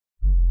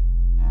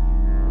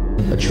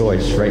a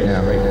choice right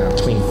now,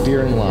 between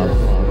fear and love.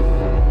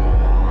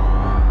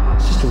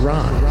 It's just a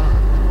ride.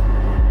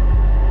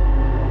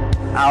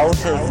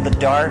 Out of the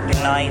dark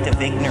night of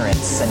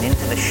ignorance and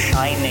into the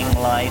shining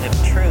light of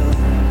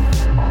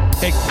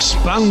truth.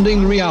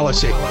 Expanding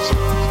reality.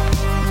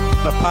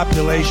 A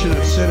population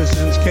of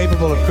citizens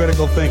capable of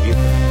critical thinking.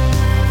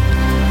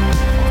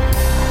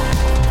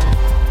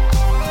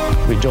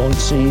 We don't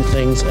see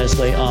things as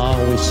they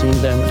are, we see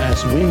them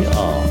as we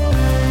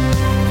are.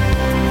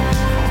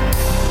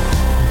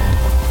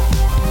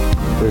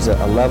 There's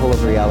a level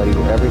of reality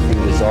where everything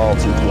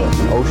dissolves into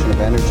an ocean of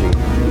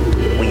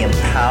energy. We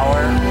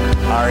empower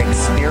our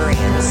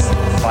experience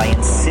by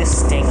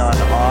insisting on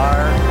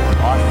our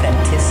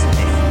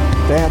authenticity.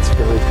 That's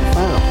very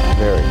profound.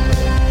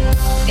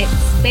 Very.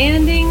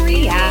 Expanding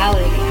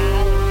reality.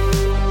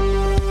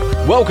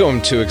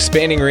 Welcome to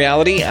Expanding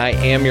Reality. I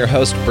am your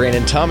host,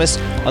 Brandon Thomas.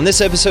 On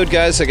this episode,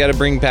 guys, I got to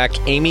bring back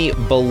Amy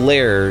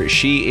Belair.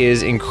 She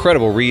is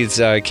incredible, reads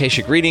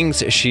Akashic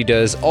readings. She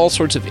does all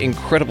sorts of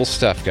incredible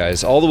stuff,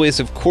 guys. All the ways,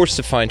 of course,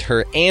 to find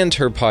her and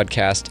her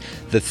podcast,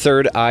 The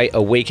Third Eye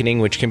Awakening,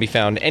 which can be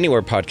found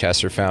anywhere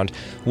podcasts are found,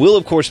 will,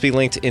 of course, be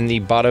linked in the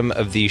bottom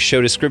of the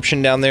show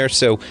description down there.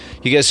 So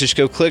you guys just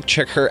go click,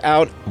 check her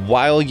out.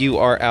 While you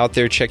are out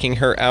there checking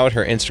her out,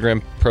 her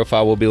Instagram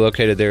profile will be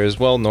located there as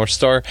well, North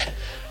Star.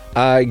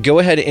 Go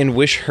ahead and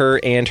wish her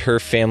and her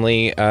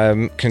family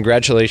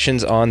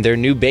congratulations on their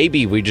new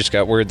baby. We just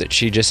got word that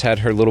she just had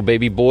her little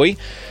baby boy.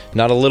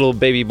 Not a little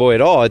baby boy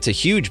at all. It's a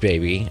huge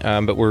baby.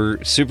 But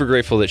we're super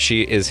grateful that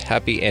she is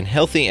happy and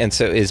healthy, and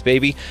so is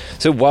baby.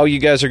 So while you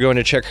guys are going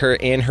to check her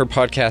and her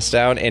podcast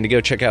out and to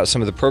go check out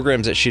some of the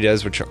programs that she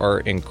does, which are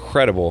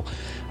incredible,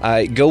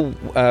 go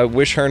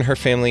wish her and her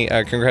family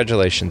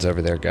congratulations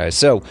over there, guys.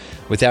 So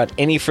without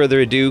any further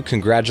ado,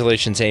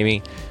 congratulations,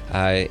 Amy.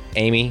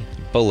 Amy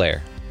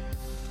Belair.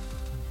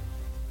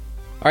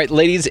 All right,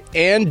 ladies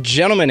and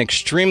gentlemen,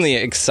 extremely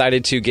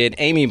excited to get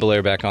Amy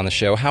Belair back on the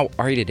show. How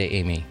are you today,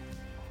 Amy?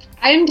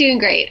 I'm doing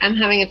great. I'm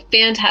having a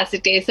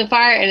fantastic day so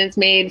far, and it's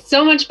made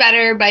so much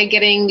better by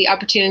getting the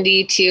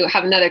opportunity to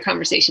have another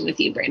conversation with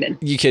you, Brandon.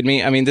 You kidding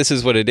me? I mean, this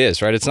is what it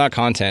is, right? It's not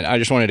content. I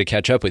just wanted to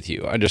catch up with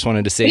you. I just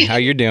wanted to say how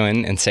you're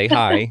doing and say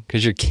hi,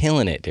 because you're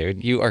killing it,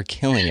 dude. You are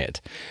killing it.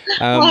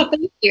 Oh,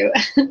 thank you.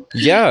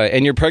 Yeah,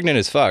 and you're pregnant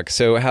as fuck.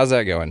 So how's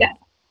that going? Yeah.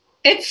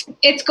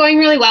 It's going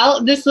really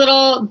well. This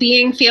little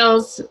being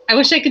feels, I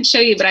wish I could show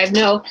you, but I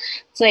know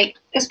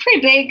it's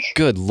pretty big.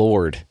 Good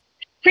Lord.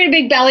 Pretty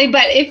big belly,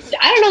 but I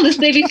don't know, this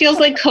baby feels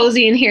like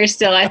cozy in here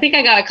still. I think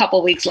I got a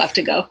couple weeks left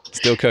to go.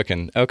 Still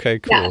cooking. Okay,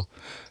 cool.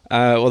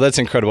 Yeah. Well, that's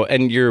incredible.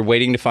 And you're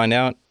waiting to find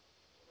out?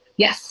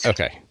 Yes.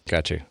 Okay,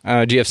 got you.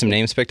 Do you have some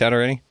names picked out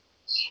already?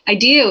 I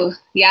do,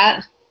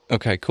 yeah.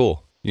 Okay,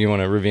 cool. You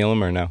want to reveal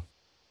them or no?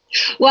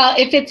 Well,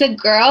 if it's a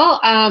girl,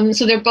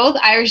 so they're both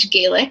Irish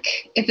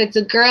Gaelic. If it's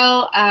a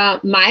girl,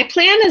 my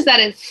plan is that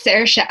it's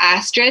Saoirse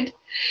Astrid.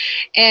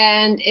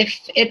 And if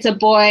it's a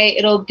boy,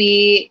 it'll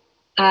be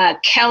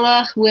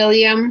Kella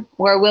William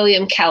or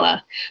William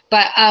Kella.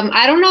 But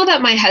I don't know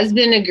that my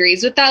husband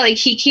agrees with that. Like,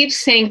 he keeps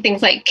saying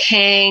things like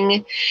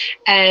Kang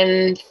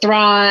and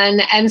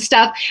Thrawn and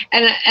stuff.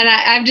 And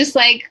I'm just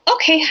like,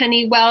 okay,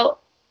 honey,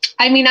 well,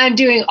 I mean, I'm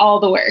doing all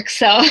the work,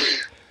 so...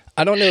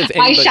 I don't know if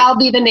anybody... I shall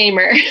be the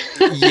namer.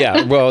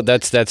 Yeah, well,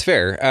 that's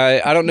fair.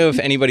 I don't know if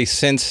anybody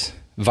since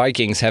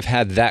Vikings have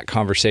had that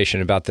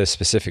conversation about this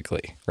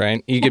specifically,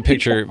 right? You could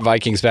picture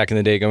Vikings back in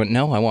the day going,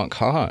 "No, I want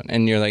Khan,"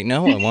 and you're like,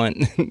 "No, I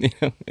want."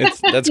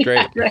 That's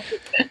great. Yeah,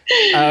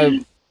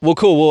 right. Well,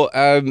 cool.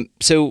 Well,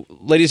 so,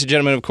 ladies and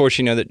gentlemen, of course,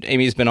 you know that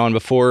Amy's been on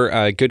before.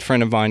 A good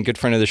friend of mine, good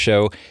friend of the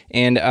show,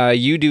 and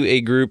you do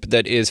a group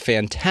that is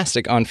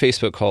fantastic on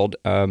Facebook called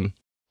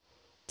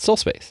Soul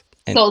Space.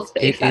 And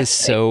it is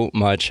so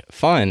much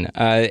fun.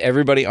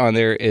 Everybody on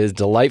there is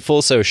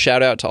delightful. So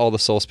shout out to all the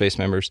Soul Space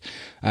members.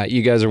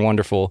 You guys are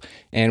wonderful.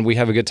 And we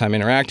have a good time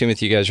interacting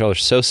with you guys. Y'all are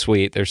so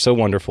sweet. They're so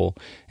wonderful.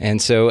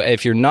 And so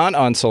if you're not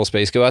on Soul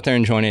Space, go out there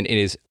and join it. It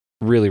is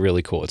really,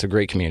 really cool. It's a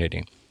great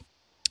community.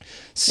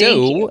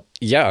 So,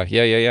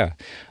 yeah.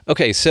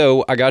 Okay,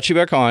 so I got you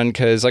back on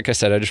because, like I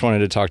said, I just wanted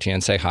to talk to you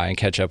and say hi and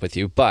catch up with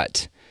you.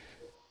 But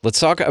let's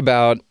talk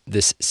about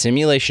this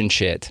simulation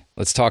shit.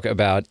 Let's talk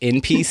about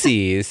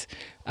NPCs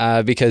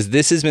because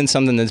this has been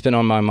something that's been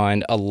on my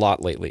mind a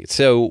lot lately.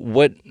 So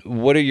what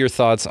are your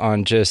thoughts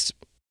on just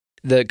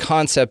the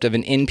concept of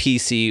an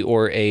NPC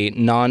or a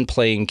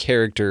non-playing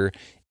character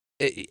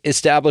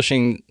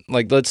establishing,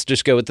 like, let's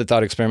just go with the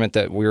thought experiment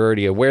that we're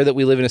already aware that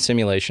we live in a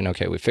simulation.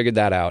 Okay, we figured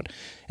that out.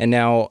 And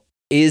now,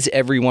 is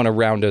everyone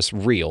around us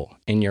real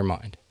in your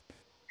mind?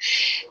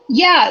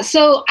 Yeah,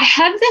 so I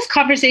had this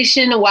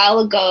conversation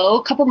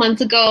a couple months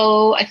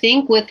ago, I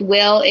think, with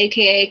Will,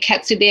 aka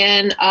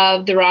Ketsuban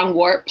of the Wrong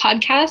Warp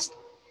podcast.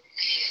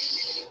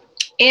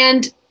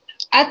 And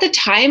at the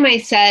time I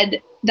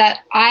said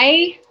that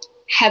I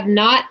have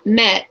not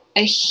met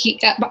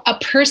a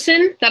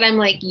person that I'm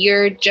like,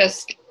 you're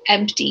just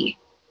empty.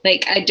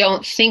 Like, I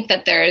don't think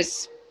that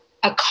there's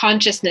a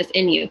consciousness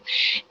in you.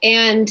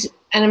 And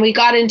we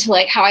got into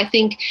like how I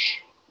think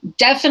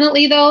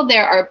Definitely, though,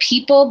 there are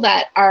people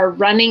that are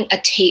running a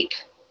tape.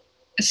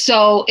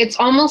 So it's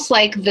almost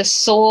like the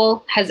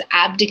soul has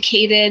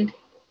abdicated.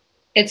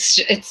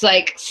 It's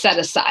like set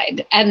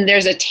aside, and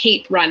there's a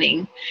tape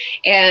running.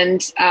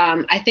 And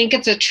I think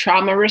it's a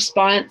trauma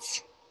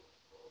response.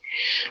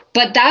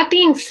 But that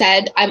being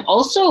said, I'm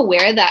also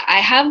aware that I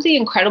have the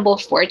incredible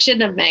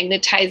fortune of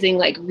magnetizing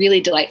like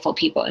really delightful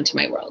people into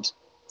my world,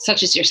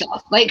 such as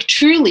yourself, like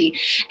truly.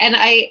 And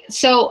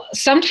so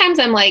sometimes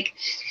I'm like,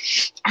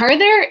 are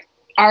there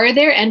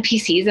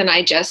NPCs and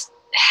I just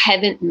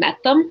haven't met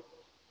them?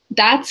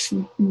 That's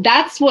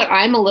what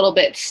I'm a little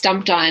bit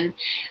stumped on.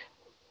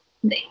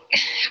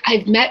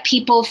 I've met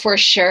people for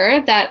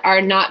sure that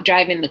are not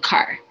driving the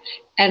car,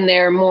 and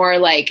they're more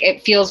like,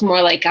 it feels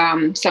more like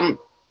a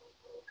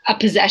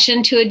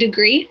possession to a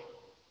degree.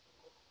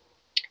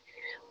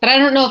 But I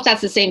don't know if that's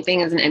the same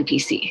thing as an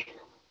NPC.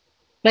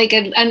 Like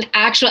an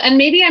actual, and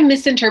maybe I'm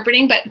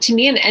misinterpreting, but to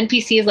me, an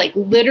NPC is like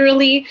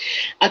literally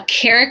a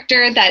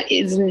character that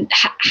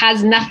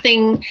has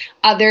nothing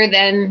other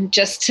than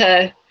just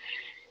to,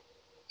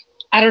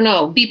 I don't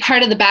know, be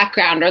part of the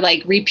background or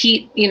like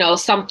repeat,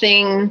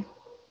 something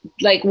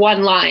like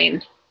one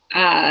line,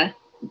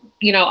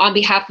 on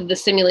behalf of the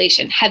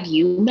simulation. Have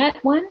you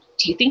met one?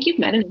 Do you think you've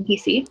met an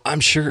NPC?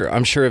 I'm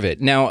sure of it.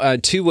 Now,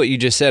 to what you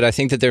just said, I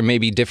think that there may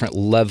be different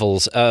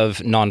levels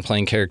of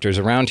non-playing characters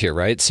around here,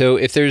 right? So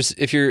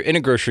if you're in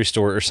a grocery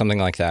store or something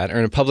like that, or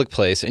in a public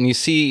place, and you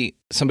see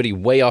somebody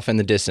way off in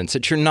the distance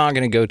that you're not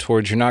going to go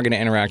towards, you're not going to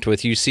interact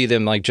with, you see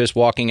them like just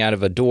walking out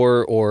of a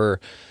door or,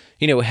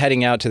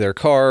 heading out to their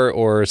car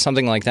or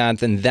something like that,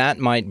 then that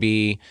might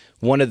be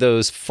one of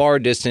those far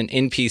distant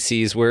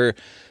NPCs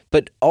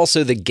but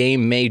also the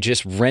game may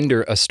just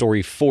render a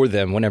story for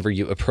them whenever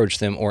you approach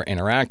them or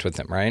interact with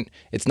them, right?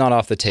 It's not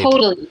off the table.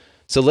 Totally.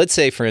 So let's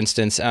say, for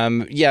instance, I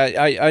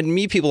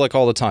meet people like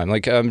all the time.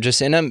 Like I'm just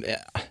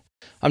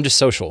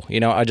social,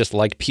 I just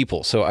like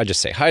people. So I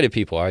just say hi to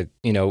people.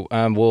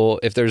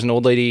 If there's an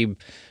old lady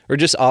or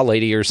just a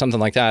lady or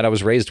something like that, I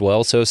was raised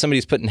well. So if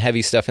somebody's putting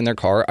heavy stuff in their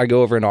car, I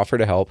go over and offer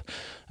to help,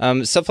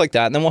 stuff like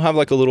that. And then we'll have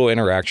like a little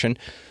interaction,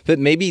 but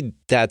maybe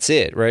that's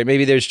it, right?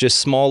 Maybe there's just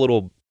small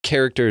little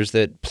characters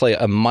that play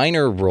a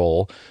minor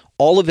role.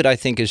 All of it, I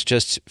think, is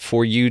just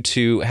for you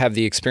to have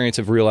the experience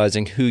of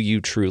realizing who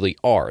you truly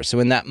are. So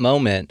in that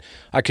moment,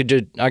 I could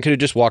have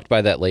just walked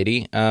by that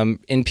lady,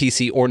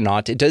 NPC or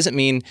not. It doesn't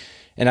mean,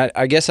 and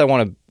I guess I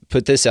want to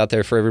put this out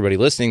there for everybody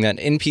listening, that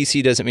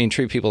NPC doesn't mean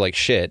treat people like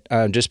shit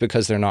just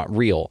because they're not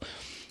real.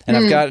 And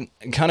I've got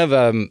kind of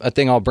a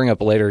thing I'll bring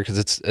up later because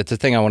it's a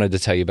thing I wanted to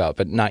tell you about,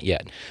 but not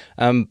yet.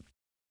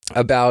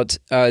 About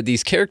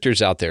these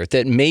characters out there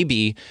that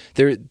maybe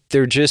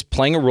they're just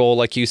playing a role,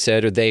 like you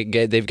said, or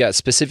they've got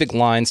specific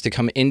lines to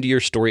come into your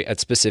story at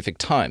specific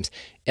times.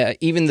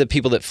 Even the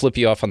people that flip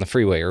you off on the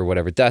freeway or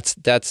whatever,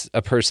 that's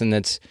a person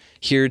that's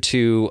here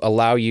to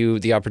allow you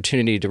the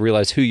opportunity to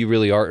realize who you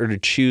really are or to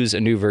choose a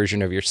new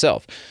version of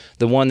yourself.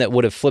 The one that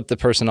would have flipped the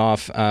person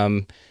off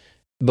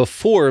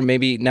before,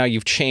 maybe now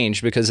you've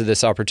changed because of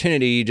this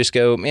opportunity. You just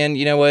go, man,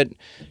 you know what?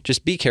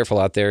 Just be careful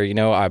out there.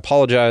 I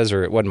apologize,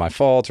 or it wasn't my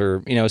fault,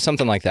 or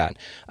something like that.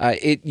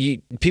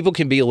 People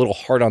can be a little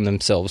hard on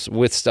themselves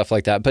with stuff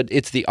like that, but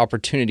it's the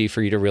opportunity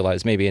for you to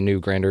realize maybe a new,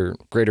 greater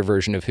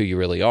version of who you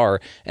really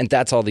are, and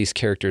that's all these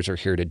characters are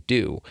here to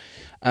do.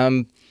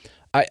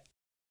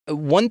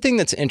 One thing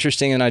that's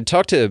interesting, and I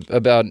talked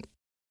about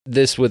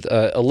this with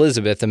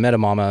Elizabeth, the meta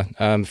mama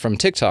from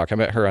TikTok. I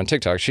met her on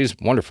TikTok. She's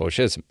wonderful.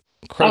 She has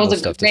incredible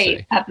stuff to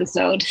say. That was a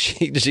great episode.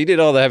 She did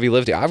all the heavy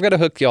lifting. I've got to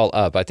hook y'all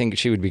up. I think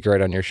she would be great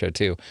on your show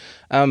too.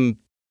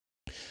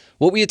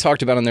 What we had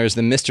talked about on there is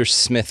the Mr.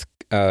 Smith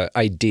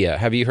idea.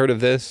 Have you heard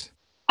of this?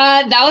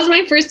 That was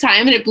my first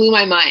time, and it blew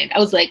my mind. I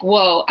was like,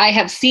 whoa, I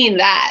have seen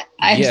that.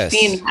 I've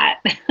seen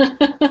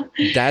that.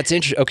 That's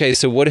interesting. Okay,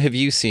 so what have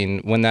you seen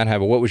when that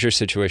happened? What was your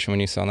situation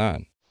when you saw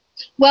that?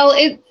 Well,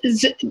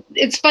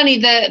 it's funny.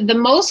 The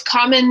most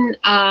common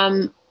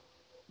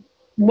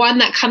one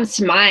that comes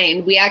to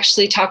mind, we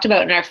actually talked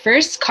about in our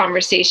first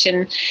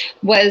conversation,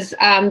 was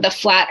the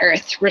flat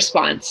earth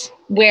response,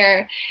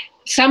 where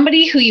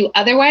somebody who you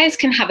otherwise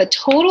can have a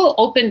total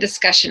open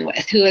discussion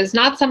with, who is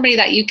not somebody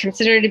that you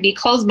consider to be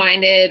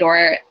closed-minded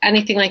or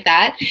anything like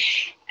that,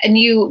 and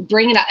you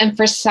bring it up. And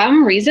for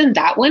some reason,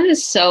 that one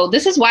is so,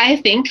 this is why I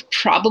think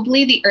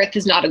probably the earth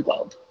is not a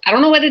globe. I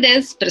don't know what it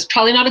is, but it's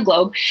probably not a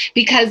globe,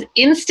 because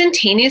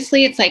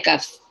instantaneously it's like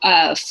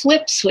a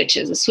flip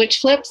switches. A switch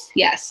flips?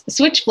 Yes, a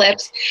switch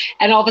flips.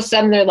 And all of a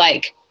sudden they're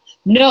like,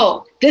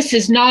 no, this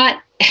is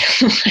not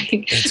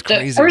like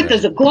the earth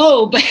is a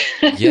globe.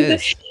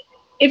 Yes.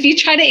 If you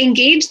try to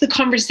engage the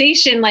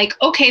conversation, like,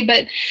 okay,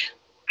 but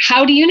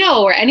how do you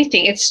know, or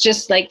anything? It's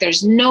just like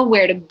there's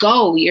nowhere to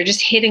go. You're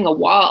just hitting a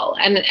wall,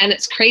 and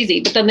it's crazy.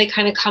 But then they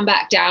kind of come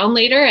back down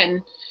later, and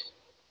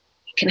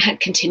you can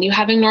continue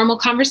having normal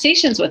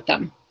conversations with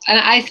them. And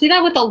I see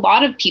that with a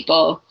lot of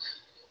people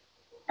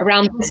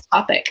around this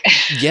topic.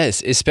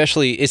 Yes,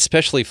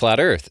 especially flat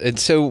Earth. And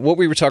so what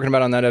we were talking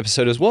about on that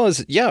episode as well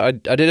is, I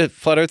did a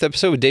flat Earth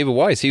episode with David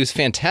Weiss. He was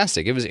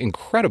fantastic. It was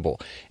incredible.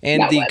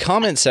 And the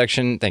comment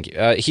section, thank you.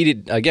 He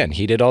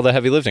did all the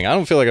heavy lifting. I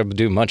don't feel like I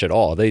do much at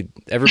all.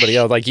 Everybody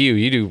else, like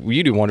you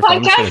do wonderful.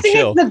 I'm just gonna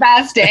chill. Podcasting is the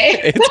best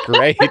day. It's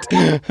great.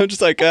 I'm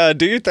just like,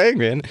 do your thing,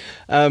 man.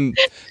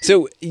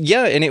 So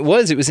yeah, and it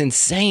was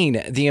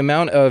insane, the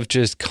amount of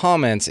just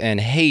comments and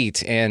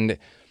hate and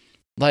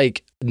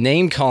like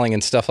name calling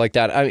and stuff like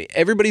that. I mean,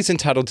 everybody's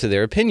entitled to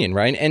their opinion,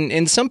 right?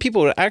 And some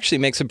people would actually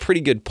make some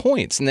pretty good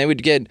points, and they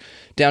would get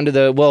down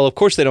to of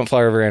course they don't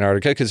fly over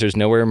Antarctica because there's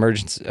nowhere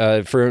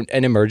for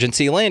an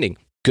emergency landing.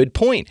 Good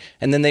point.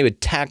 And then they would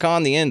tack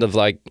on the end of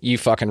like, you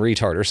fucking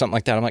retard or something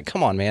like that. I'm like,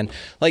 come on, man.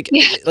 Like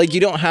you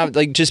don't have,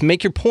 like, just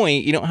make your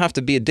point. You don't have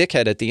to be a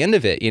dickhead at the end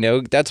of it. You know,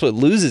 that's what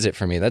loses it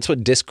for me. That's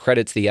what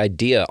discredits the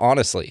idea,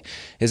 honestly,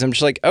 is I'm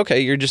just like, okay,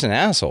 you're just an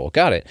asshole.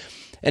 Got it.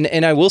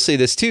 And I will say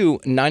this too,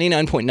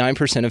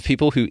 99.9% of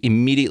people who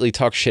immediately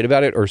talk shit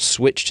about it or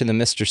switch to the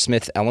Mr.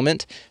 Smith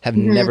element have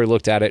never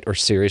looked at it or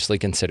seriously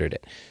considered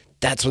it.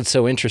 That's what's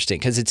so interesting,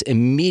 because it's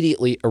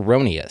immediately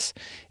erroneous.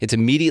 It's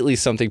immediately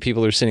something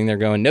people are sitting there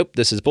going, nope,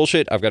 this is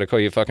bullshit. I've got to call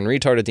you a fucking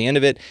retard at the end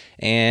of it.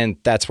 And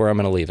that's where I'm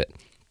going to leave it.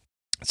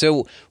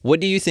 So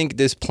what do you think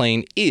this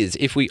plane is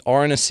if we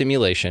are in a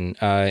simulation?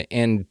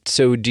 And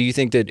so do you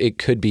think that it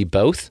could be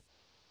both?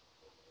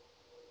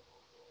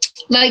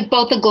 Like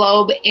both a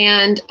globe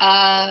and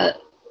a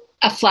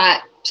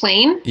flat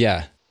plane?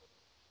 Yeah.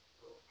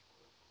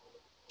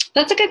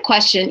 That's a good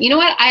question. You know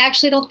what? I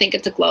actually don't think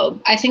it's a globe.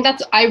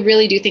 I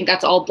really do think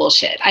that's all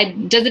bullshit.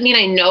 Doesn't mean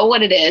I know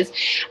what it is.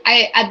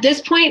 At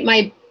this point,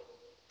 I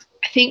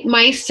think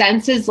my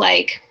sense is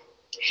like,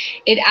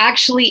 it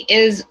actually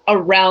is a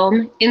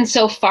realm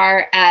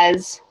insofar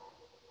as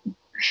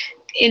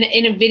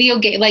in a video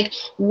game, like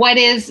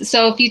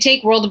so if you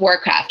take World of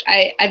Warcraft,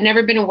 I've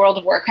never been a World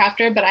of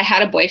Warcrafter, but I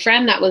had a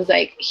boyfriend that was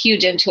like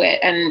huge into it.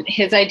 And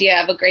his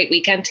idea of a great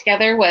weekend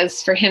together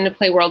was for him to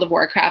play World of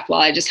Warcraft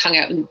while I just hung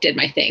out and did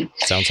my thing.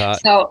 Sounds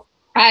hot. So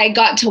I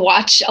got to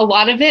watch a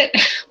lot of it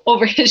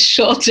over his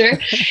shoulder,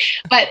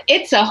 but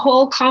it's a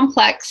whole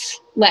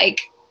complex like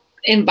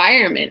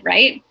environment,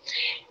 right?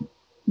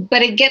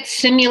 But it gets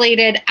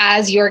simulated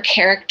as your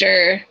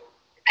character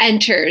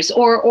enters,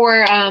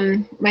 or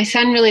my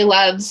son really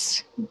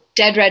loves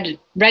Red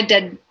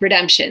Dead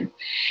Redemption.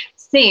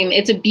 Same,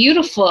 it's a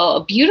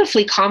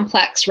beautifully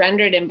complex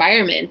rendered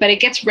environment, but it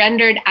gets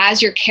rendered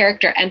as your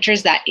character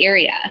enters that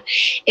area.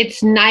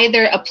 It's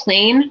neither a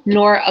plane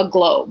nor a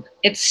globe.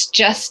 It's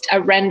just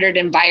a rendered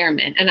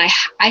environment. And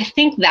I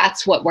think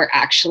that's what we're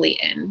actually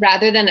in,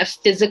 rather than a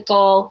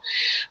physical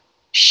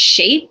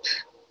shape.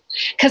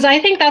 Because I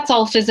think that's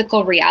all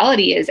physical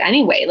reality is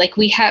anyway. Like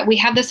we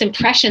have this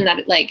impression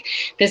that like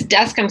this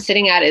desk I'm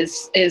sitting at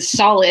is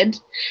solid,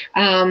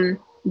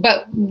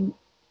 but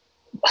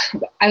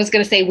I was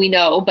going to say we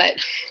know,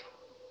 but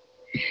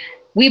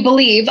we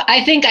believe.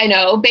 I think I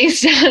know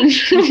based on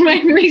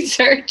my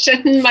research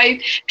and my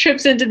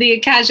trips into the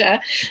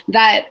Akasha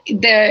that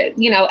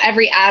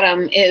every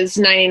atom is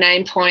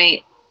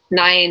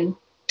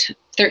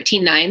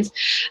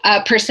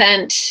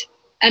 99.9%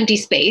 empty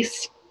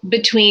space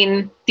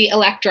between the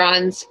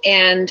electrons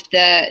and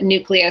the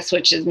nucleus,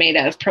 which is made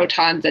of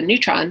protons and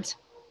neutrons.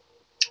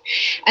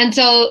 And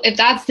so if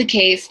that's the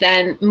case,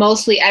 then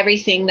mostly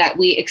everything that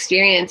we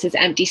experience is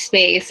empty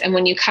space. And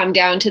when you come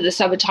down to the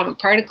subatomic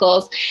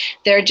particles,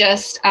 they're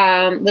just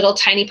little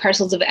tiny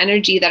parcels of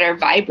energy that are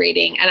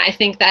vibrating. And I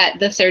think that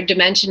the third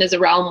dimension is a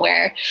realm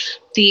where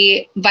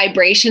the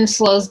vibration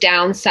slows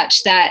down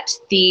such that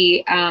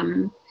the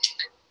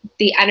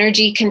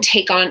energy can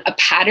take on a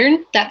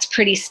pattern that's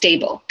pretty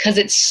stable because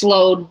it's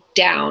slowed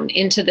down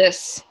into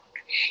this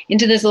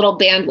little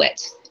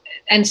bandwidth.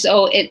 And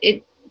so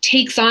it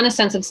takes on a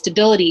sense of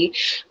stability,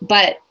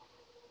 but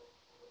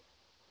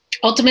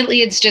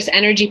ultimately it's just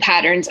energy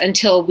patterns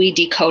until we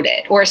decode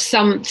it, or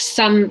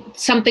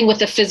something with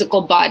the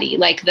physical body,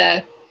 like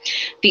the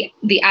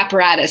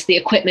apparatus, the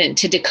equipment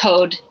to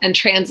decode and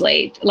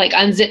translate, like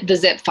unzip the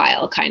zip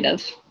file kind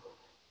of.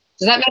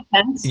 Does that make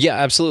sense? Yeah,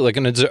 absolutely. Like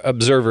an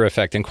observer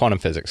effect in quantum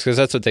physics, because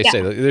that's what they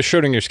say. The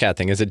Schrödinger's cat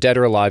thing. Is it dead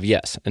or alive?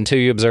 Yes. Until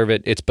you observe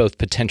it, it's both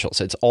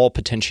potentials. It's all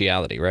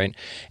potentiality, right?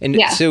 And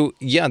so,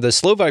 the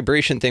slow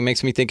vibration thing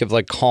makes me think of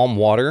like calm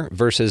water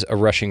versus a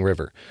rushing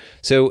river.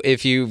 So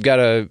if you've got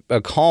a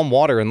calm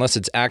water, unless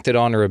it's acted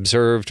on or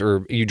observed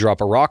or you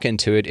drop a rock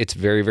into it, it's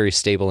very, very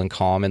stable and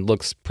calm and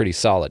looks pretty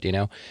solid, you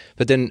know?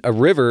 But then a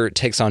river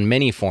takes on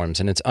many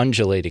forms and it's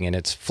undulating and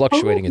it's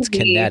fluctuating. It's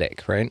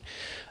kinetic, right?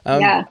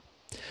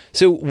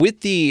 So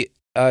with the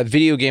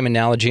video game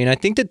analogy, and I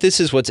think that this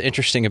is what's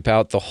interesting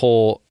about the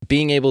whole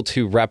being able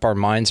to wrap our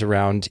minds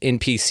around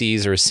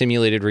NPCs or a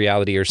simulated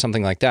reality or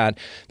something like that,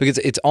 because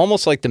it's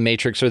almost like the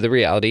Matrix or the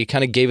reality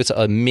kind of gave us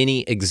a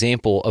mini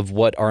example of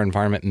what our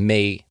environment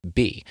may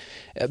be,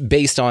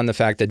 based on the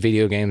fact that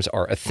video games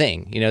are a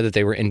thing, that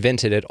they were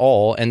invented at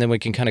all, and then we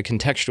can kind of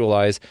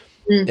contextualize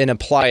and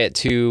apply it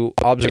to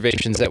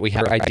observations that we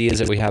have, ideas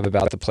that we have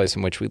about the place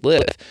in which we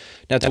live.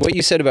 Now, to what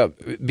you said about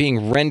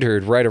being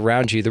rendered right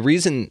around you, the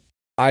reason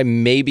I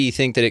maybe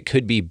think that it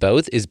could be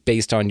both is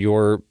based on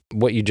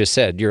what you just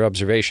said, your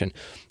observation,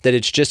 that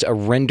it's just a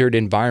rendered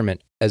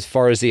environment as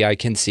far as the eye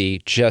can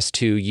see, just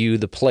to you,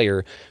 the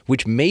player,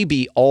 which may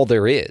be all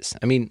there is.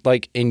 I mean,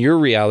 like in your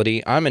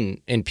reality, I'm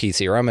an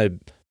NPC or I'm a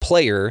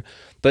player,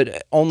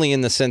 but only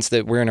in the sense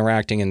that we're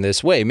interacting in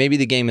this way. Maybe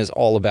the game is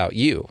all about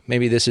you.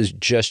 Maybe this is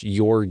just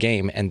your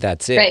game and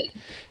that's it. Right.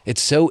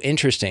 It's so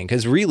interesting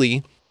because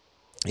really,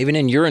 even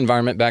in your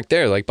environment back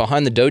there, like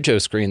behind the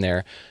dojo screen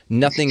there,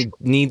 nothing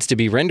needs to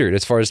be rendered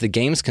as far as the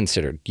game's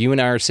considered. You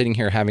and I are sitting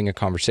here having a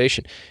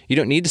conversation. You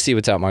don't need to see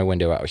what's out my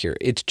window out here.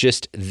 It's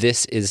just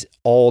this is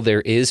all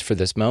there is for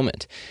this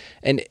moment.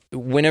 And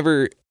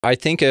whenever I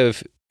think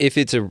of if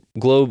it's a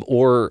globe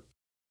or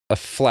a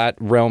flat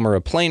realm or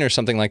a plane or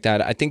something like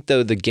that, I think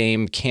though the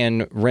game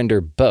can render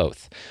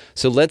both.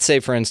 So let's say,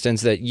 for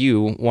instance, that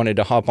you wanted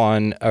to hop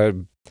on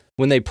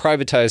when they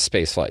privatize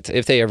space flights,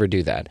 if they ever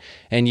do that,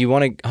 and you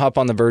want to hop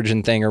on the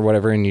Virgin thing or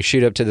whatever, and you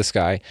shoot up to the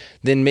sky,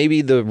 then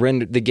maybe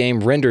the game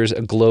renders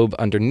a globe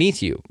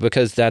underneath you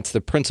because that's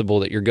the principle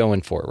that you're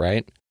going for,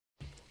 right?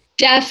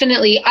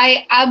 Definitely.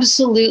 I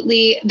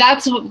absolutely,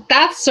 that's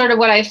sort of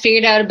what I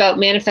figured out about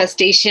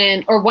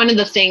manifestation, or one of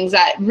the things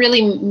that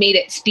really made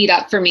it speed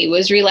up for me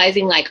was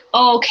realizing like,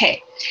 oh,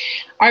 okay,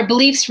 our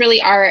beliefs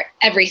really are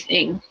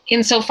everything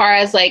insofar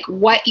as like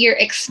what you're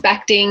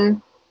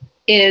expecting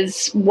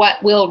is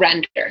what will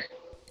render.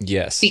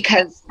 Yes.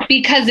 Because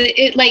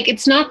it like,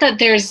 it's not that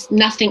there's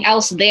nothing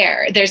else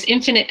there. There's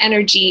infinite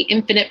energy,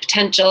 infinite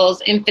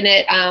potentials,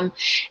 infinite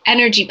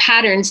energy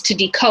patterns to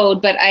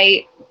decode. But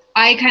I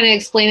kind of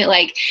explain it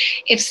like,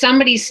 if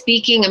somebody's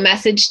speaking a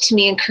message to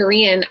me in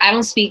Korean, I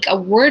don't speak a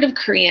word of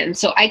Korean,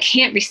 so I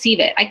can't receive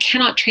it. I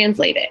cannot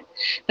translate it.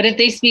 But if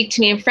they speak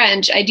to me in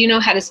French, I do know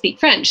how to speak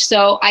French,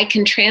 so I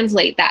can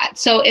translate that.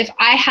 So if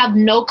I have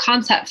no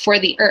concept for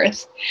the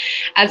earth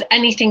as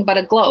anything but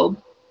a globe,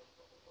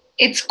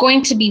 it's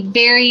going to be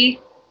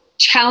very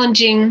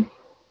challenging,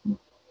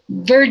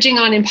 verging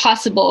on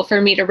impossible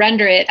for me to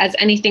render it as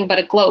anything but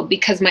a globe,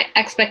 because my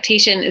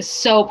expectation is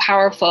so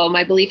powerful.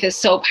 My belief is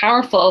so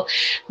powerful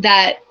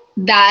that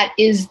that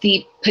is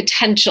the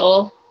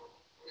potential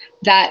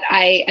that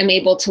I am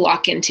able to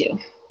lock into.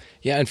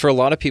 Yeah, and for a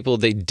lot of people,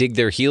 they dig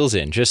their heels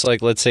in. Just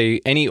like, let's say,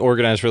 any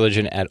organized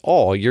religion at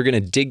all, you're going to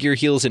dig your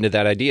heels into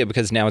that idea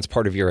because now it's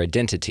part of your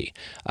identity.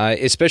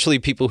 Especially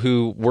people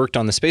who worked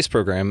on the space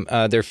program,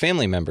 their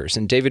family members.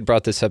 And David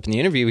brought this up in the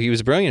interview. He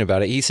was brilliant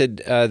about it. He said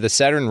the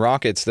Saturn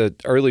rockets, the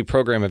early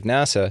program of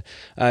NASA,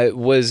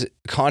 was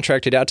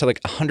contracted out to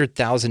like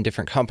 100,000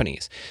 different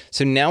companies.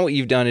 So now what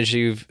you've done is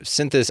you've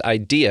sent this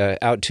idea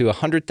out to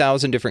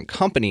 100,000 different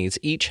companies,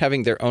 each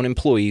having their own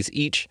employees,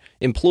 each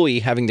employee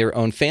having their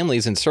own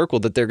families and circle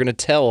that they're going to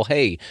tell,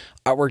 hey,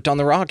 I worked on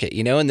the rocket,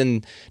 and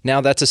then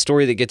now that's a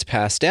story that gets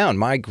passed down.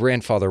 My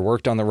grandfather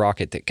worked on the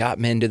rocket that got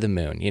men to the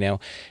moon,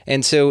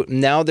 and so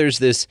now there's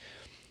this,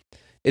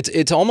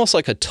 it's almost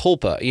like a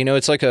tulpa,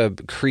 it's like a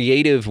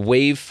creative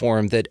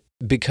waveform that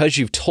because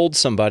you've told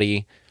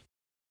somebody,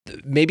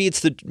 maybe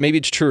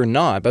it's true or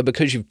not, but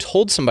because you've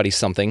told somebody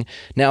something,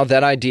 now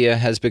that idea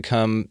has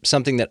become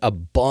something that a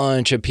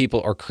bunch of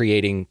people are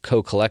creating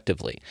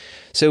co-collectively.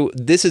 So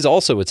this is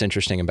also what's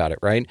interesting about it,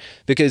 right?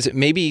 Because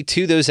maybe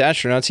to those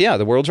astronauts, yeah,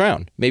 the world's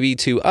round. Maybe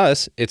to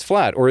us, it's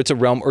flat, or it's a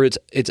realm, or it's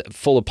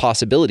full of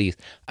possibilities.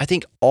 I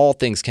think all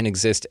things can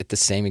exist at the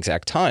same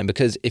exact time,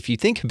 because if you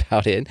think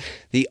about it,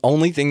 the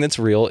only thing that's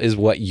real is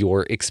what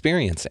you're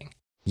experiencing.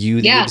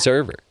 You, the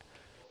observer.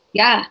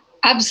 Yeah.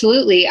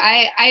 Absolutely.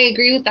 I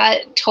agree with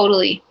that.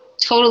 Totally.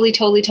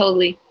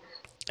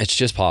 It's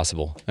just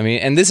possible. I mean,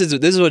 and this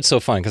is what's so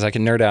fun, because I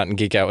can nerd out and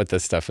geek out with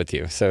this stuff with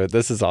you. So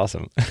this is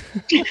awesome.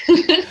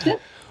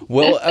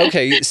 Well,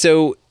 okay.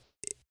 So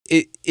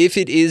if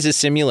it is a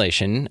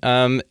simulation,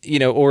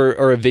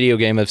 or a video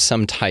game of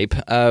some type,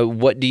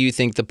 what do you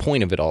think the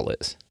point of it all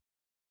is?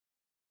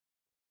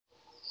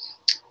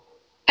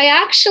 I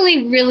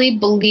actually really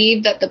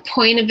believe that the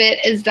point of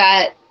it is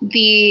that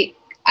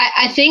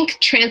I think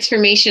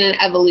transformation and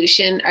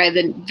evolution are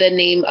the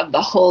name of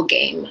the whole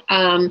game.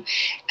 And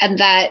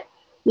that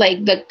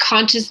like the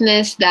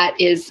consciousness that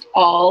is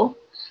all,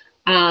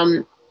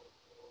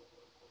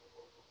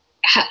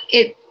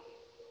 it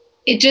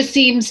just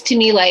seems to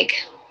me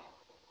like,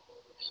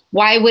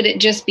 why would it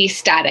just be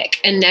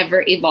static and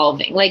never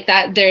evolving? Like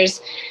that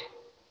there's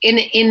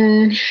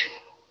in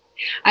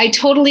I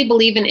totally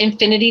believe in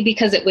infinity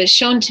because it was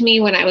shown to me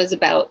when I was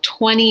about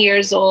 20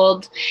 years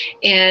old,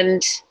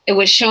 and it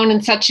was shown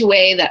in such a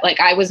way that like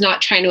I was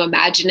not trying to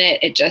imagine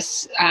it. It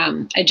just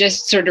I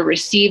just sort of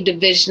received a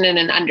vision and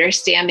an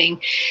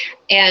understanding.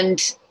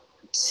 And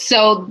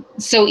so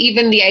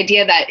even the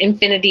idea that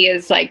infinity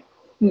is like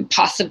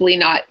possibly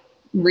not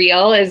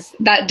real, is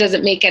that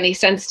doesn't make any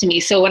sense to me.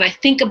 So when I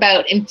think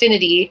about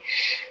infinity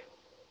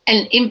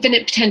and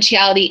infinite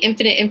potentiality,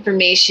 infinite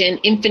information,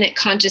 infinite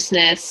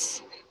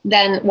consciousness,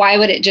 then why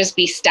would it just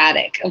be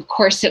static? Of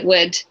course it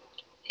would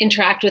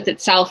interact with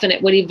itself and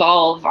it would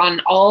evolve on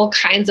all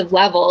kinds of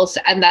levels.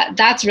 And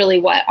that's really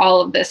what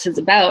all of this is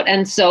about.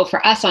 And so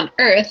for us on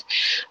Earth,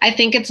 I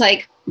think it's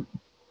like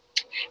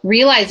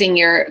realizing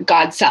your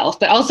God self,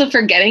 but also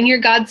forgetting your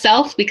God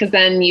self, because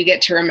then you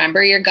get to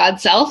remember your God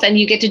self and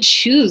you get to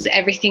choose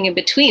everything in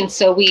between.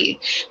 So we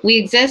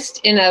exist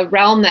in a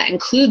realm that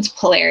includes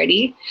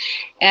polarity,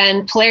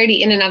 and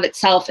polarity in and of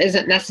itself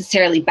isn't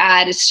necessarily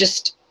bad. It's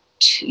just,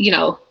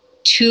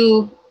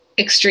 two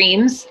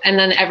extremes and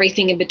then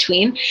everything in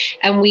between.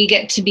 And we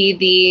get to be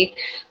the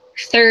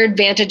third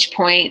vantage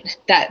point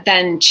that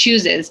then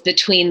chooses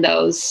between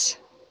those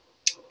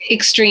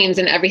extremes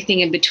and everything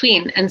in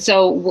between. And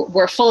so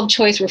we're full of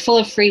choice, we're full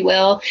of free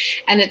will,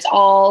 and it's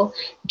all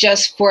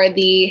just for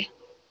the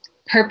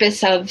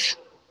purpose of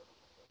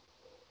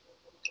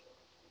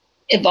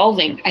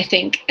evolving, I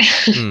think.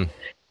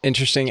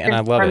 Interesting. And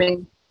I love it.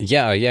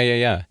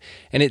 Yeah.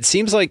 And it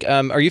seems like,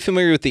 are you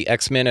familiar with the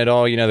X-Men at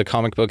all? The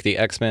comic book, the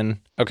X-Men?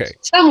 Okay.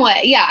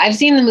 Somewhat. Yeah. I've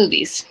seen the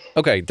movies.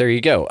 Okay. There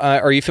you go.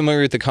 Are you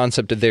familiar with the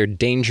concept of their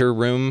danger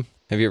room?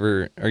 Are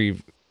you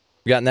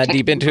gotten that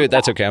deep into it?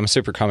 That's okay. I'm a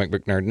super comic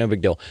book nerd. No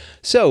big deal.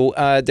 So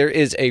there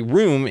is a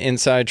room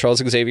inside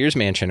Charles Xavier's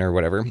mansion or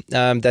whatever.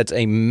 That's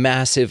a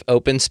massive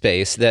open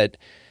space that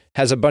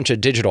has a bunch of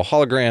digital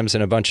holograms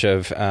and a bunch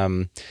of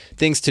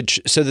things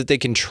so that they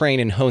can train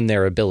and hone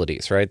their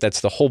abilities, right? That's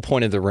the whole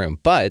point of the room.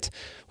 But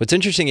what's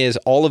interesting is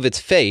all of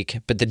it's fake,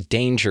 but the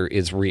danger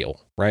is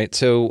real, right?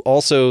 So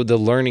also the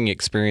learning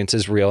experience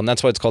is real, and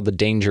that's why it's called the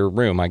danger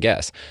room, I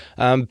guess.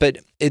 But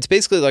it's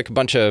basically like a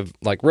bunch of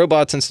like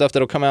robots and stuff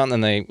that'll come out,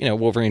 and then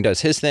Wolverine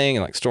does his thing,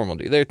 and like Storm will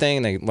do their thing,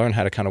 and they learn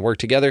how to kind of work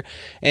together.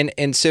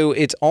 And so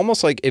it's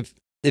almost like if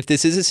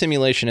this is a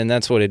simulation and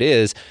that's what it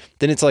is,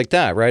 then it's like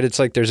that, right? It's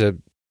like there's a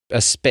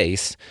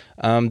space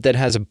that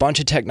has a bunch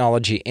of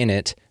technology in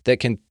it that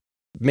can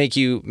make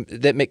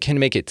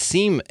it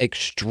seem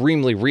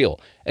extremely real.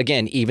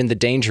 Again, even the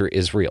danger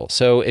is real.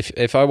 So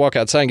if I walk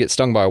outside and get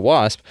stung by a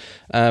wasp,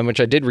 which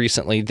I did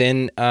recently,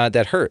 then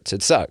that hurts.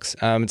 It sucks.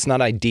 It's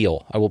not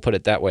ideal. I will put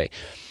it that way.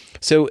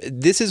 So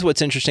this is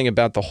what's interesting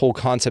about the whole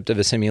concept of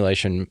a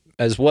simulation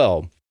as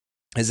well.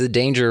 Is the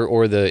danger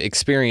or the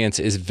experience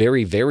is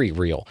very, very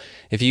real.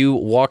 If you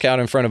walk out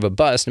in front of a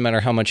bus, no matter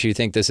how much you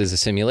think this is a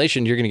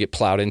simulation, you're going to get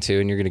plowed into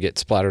and you're going to get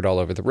splattered all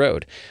over the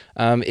road.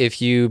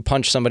 If you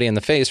punch somebody in the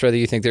face, whether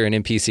you think they're an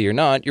NPC or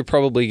not, you're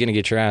probably going to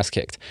get your ass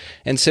kicked.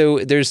 And so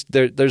there's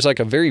like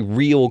a very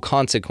real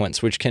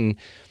consequence, which can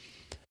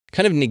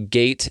kind of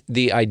negate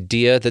the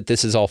idea that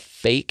this is all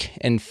fake.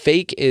 And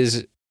fake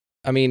is,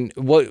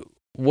 what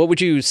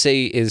would you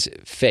say is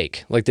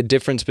fake? Like the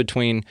difference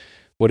between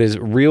what is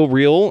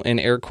real in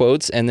air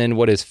quotes, and then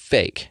what is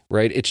fake,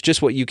 right? It's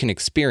just what you can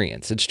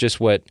experience. It's just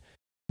what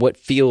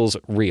feels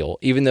real,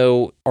 even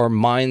though our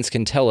minds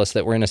can tell us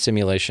that we're in a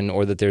simulation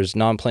or that there's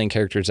non-playing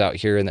characters out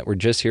here and that we're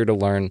just here to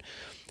learn.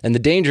 And the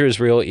danger is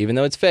real, even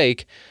though it's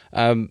fake.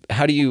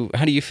 How do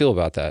you feel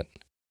about that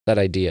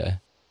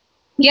idea?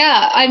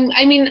 Yeah,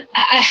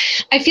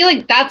 I feel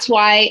like that's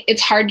why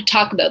it's hard to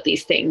talk about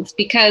these things,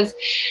 because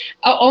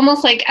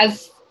almost like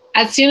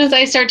as soon as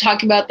I start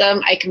talking about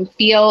them, I can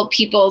feel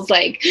people's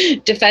like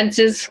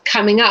defenses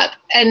coming up.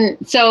 And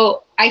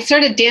so I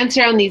sort of dance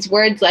around these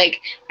words. Like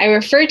I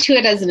refer to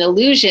it as an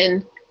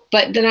illusion,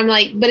 but then I'm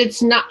like, but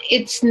it's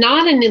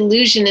not an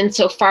illusion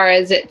insofar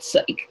as it's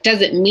like,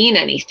 doesn't mean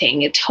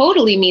anything. It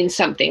totally means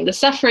something. The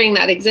suffering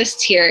that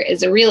exists here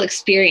is a real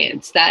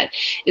experience that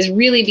is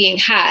really being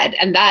had.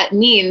 And that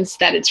means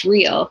that it's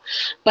real,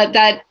 but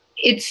that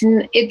it's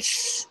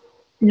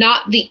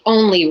not the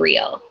only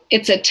real.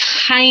 It's a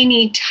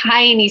tiny,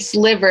 tiny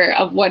sliver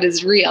of what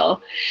is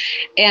real,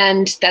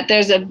 and that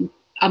there's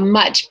a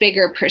much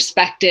bigger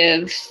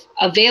perspective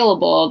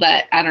available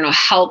that, I don't know,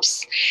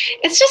 helps.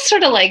 It's just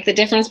sort of like the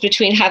difference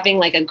between having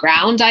like a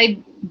ground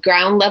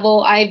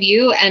level eye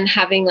view and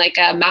having like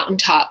a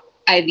mountaintop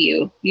eye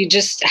view. You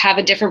just have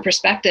a different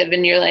perspective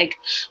and you're like,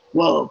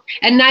 whoa.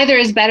 And neither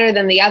is better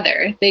than the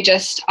other. They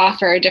just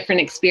offer a different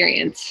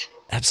experience.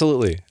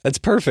 Absolutely. That's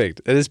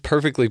perfect. It is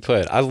perfectly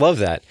put. I love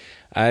that.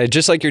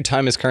 Just like your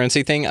time is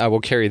currency thing, I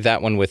will carry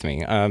that one with me.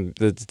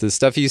 The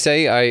stuff you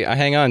say, I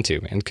hang on to,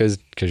 and because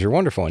you're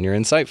wonderful and you're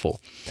insightful.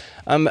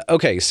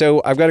 Okay,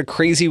 so I've got a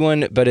crazy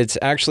one, but it's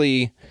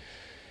actually...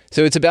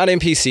 So it's about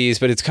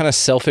NPCs, but it's kind of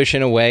selfish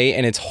in a way,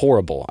 and it's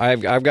horrible.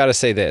 I've got to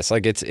say this,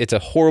 like it's a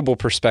horrible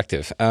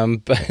perspective.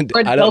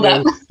 But I don't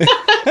know.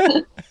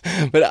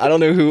 But I don't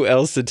know who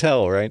else to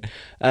tell, right?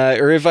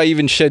 Or if I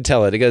even should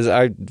tell it, because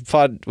I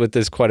fought with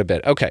this quite a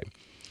bit. Okay.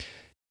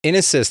 in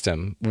a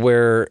system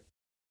where,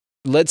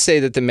 let's say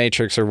that the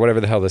Matrix or whatever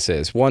the hell this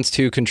is wants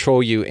to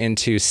control you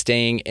into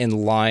staying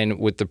in line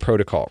with the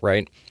protocol,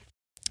 right?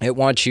 It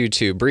wants you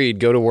to breed,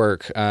 go to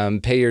work,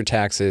 pay your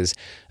taxes,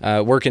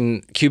 work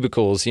in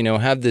cubicles,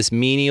 have this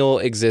menial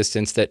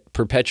existence that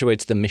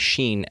perpetuates the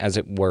machine, as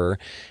it were.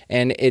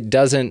 And it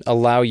doesn't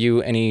allow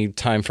you any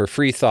time for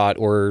free thought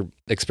or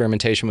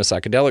experimentation with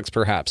psychedelics,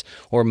 perhaps,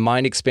 or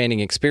mind-expanding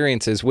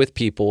experiences with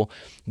people.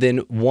 Then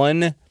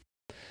one,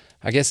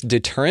 I guess,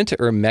 deterrent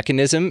or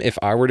mechanism, if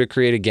I were to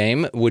create a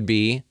game, would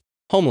be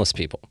homeless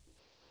people.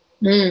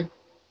 This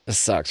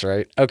sucks,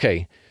 right?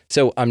 Okay.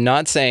 So I'm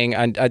not saying,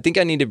 I think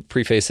I need to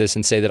preface this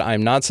and say that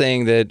I'm not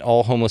saying that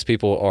all homeless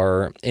people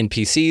are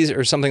NPCs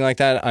or something like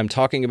that. I'm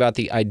talking about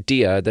the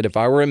idea that if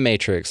I were a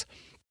Matrix,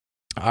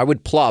 I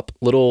would plop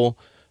little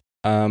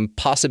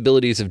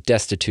possibilities of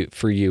destitute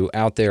for you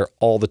out there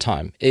all the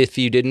time. If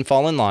you didn't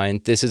fall in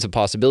line, this is a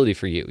possibility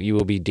for you. You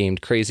will be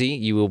deemed crazy.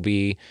 You will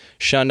be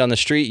shunned on the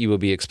street. You will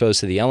be exposed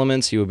to the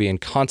elements. You will be in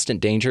constant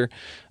danger.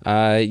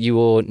 You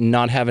will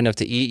not have enough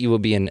to eat. You will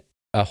be in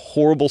a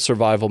horrible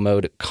survival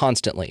mode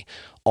constantly.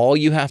 All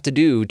you have to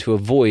do to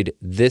avoid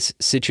this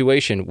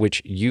situation,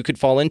 which you could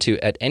fall into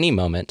at any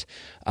moment,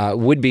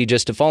 would be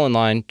just to fall in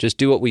line, just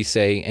do what we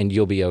say, and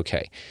you'll be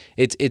okay.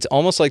 It's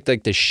almost like the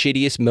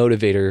shittiest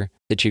motivator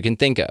that you can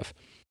think of.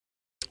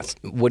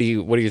 What do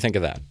you think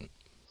of that?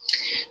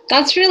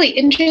 That's really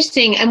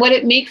interesting. And what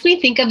it makes me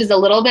think of is a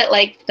little bit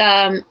like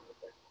the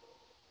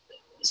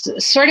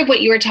sort of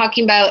what you were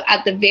talking about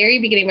at the very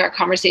beginning of our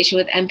conversation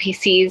with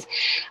NPCs,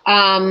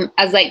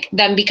 as like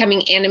them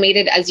becoming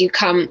animated as you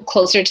come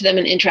closer to them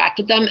and interact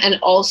with them. And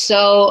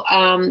also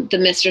the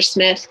Mr.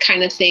 Smith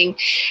kind of thing.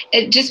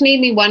 It just made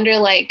me wonder,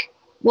 like,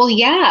 well,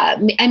 yeah,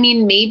 I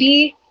mean,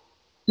 maybe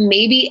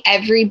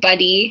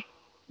everybody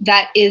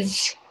that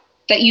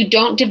you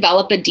don't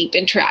develop a deep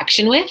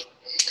interaction with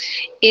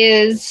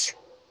is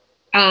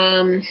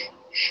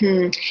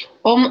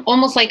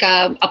almost like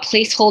a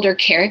placeholder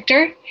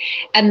character,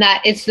 and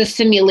that it's the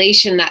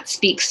simulation that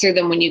speaks through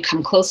them when you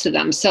come close to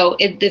them. So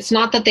it's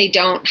not that they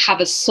don't have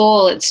a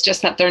soul, it's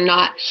just that they're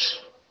not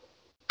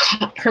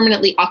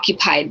permanently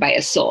occupied by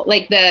a soul.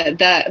 Like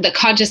the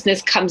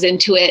consciousness comes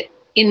into it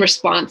in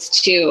response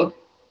to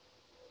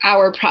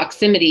our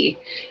proximity.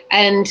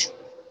 And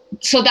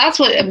so that's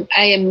what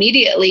I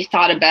immediately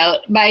thought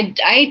about. But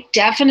I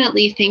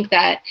definitely think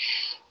that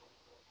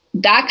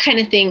kind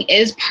of thing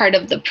is part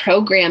of the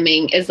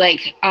programming, is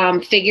like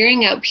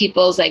figuring out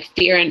people's like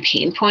fear and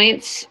pain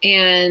points,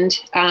 and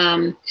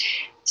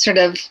sort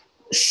of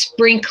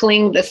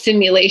sprinkling the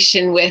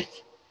simulation with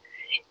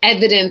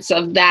evidence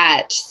of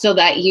that, so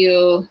that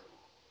you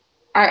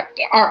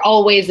are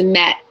always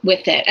met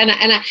with it. And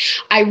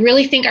I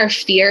really think our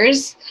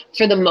fears,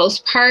 for the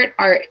most part,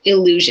 are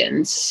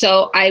illusions.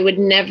 So I would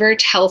never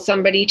tell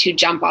somebody to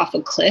jump off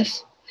a cliff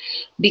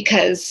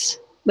because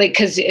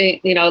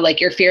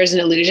your fear is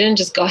an illusion.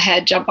 Just go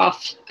ahead, jump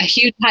off a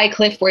huge high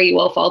cliff where you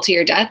will fall to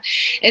your death.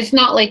 It's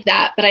not like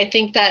that. But I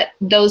think that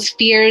those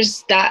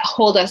fears that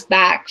hold us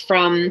back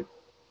from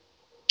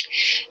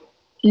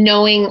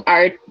knowing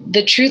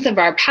the truth of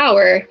our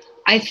power,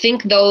 I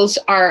think those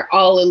are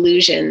all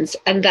illusions.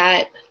 And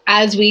that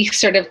as we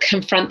sort of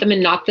confront them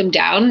and knock them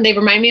down, they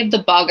remind me of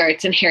the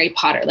Boggarts in Harry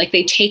Potter. Like,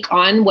 they take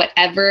on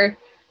whatever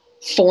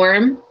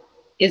form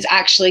is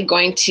actually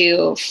going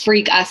to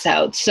freak us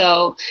out.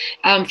 So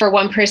for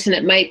one person,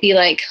 it might be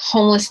like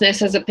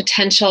homelessness as a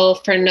potential.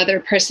 For another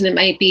person, it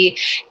might be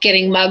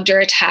getting mugged or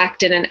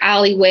attacked in an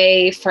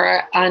alleyway.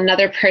 For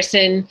another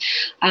person,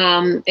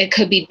 it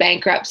could be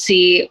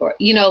bankruptcy, or,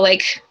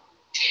 like,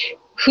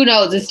 who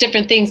knows? It's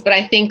different things. But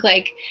I think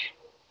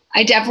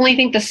I definitely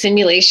think the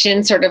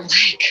simulation sort of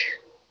like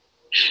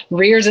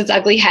rears its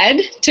ugly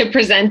head to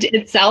present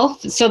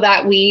itself, so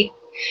that we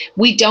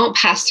don't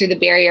pass through the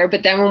barrier.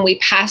 But then when we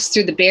pass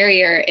through the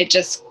barrier, it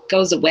just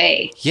goes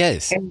away.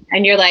 Yes.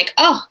 And you're like,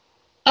 oh,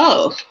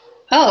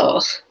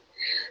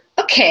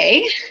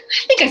 okay.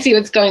 I think I see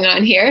what's going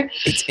on here.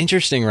 It's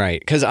interesting, right?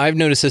 Because I've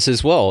noticed this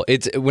as well.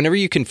 It's whenever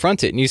you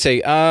confront it and you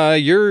say,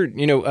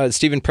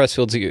 Stephen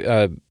Pressfield's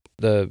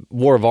The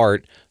War of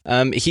Art,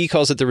 he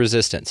calls it the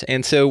resistance.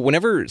 And so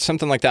whenever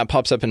something like that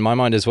pops up in my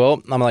mind as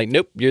well, I'm like,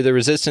 nope, you're the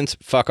resistance,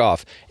 fuck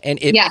off. And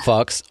it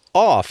fucks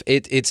off.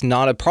 It's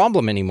not a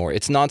problem anymore.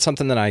 It's not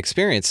something that I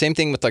experience. Same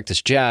thing with like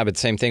this jab. It's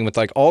same thing with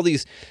like all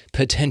these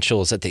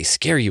potentials that they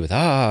scare you with.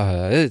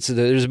 There's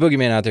a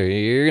boogeyman out there.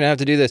 You're going to have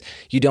to do this.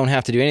 You don't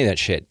have to do any of that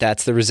shit.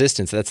 That's the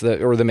resistance.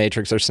 Or the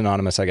Matrix are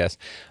synonymous, I guess.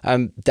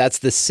 That's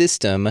the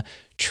system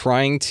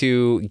trying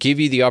to give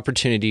you the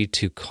opportunity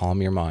to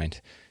calm your mind,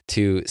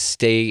 to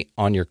stay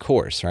on your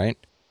course, right?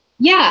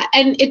 Yeah,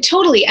 and it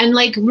totally, and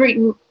like, I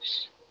don't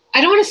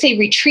want to say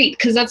retreat,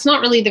 because that's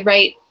not really the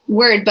right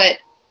word, but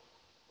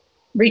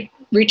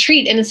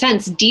retreat in a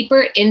sense,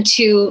 deeper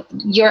into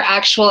your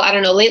actual, I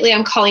don't know, lately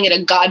I'm calling it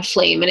a God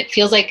flame, and it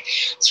feels like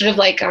sort of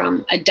like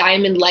a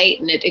diamond light,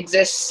 and it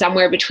exists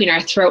somewhere between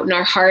our throat and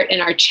our heart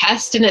and our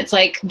chest, and it's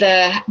like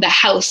the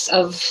house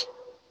of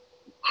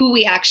who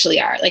we actually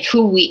are, like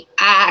who we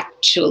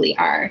actually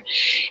are.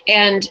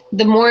 And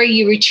the more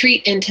you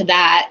retreat into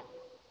that,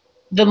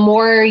 the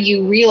more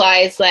you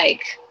realize,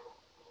 like,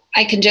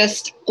 I can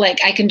just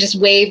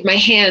wave my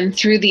hand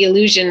through the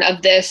illusion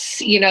of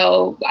this,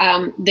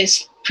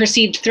 this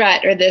perceived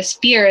threat or this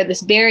fear, or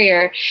this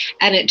barrier,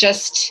 and it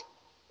just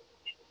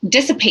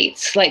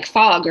dissipates like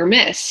fog or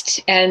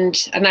mist.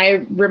 And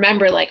I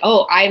remember, like,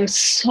 oh, I'm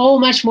so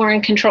much more in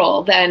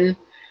control than,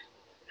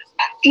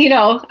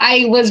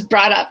 I was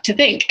brought up to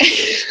think.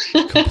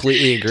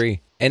 Completely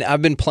agree. And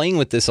I've been playing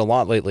with this a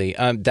lot lately.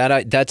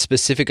 That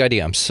specific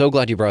idea. I'm so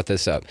glad you brought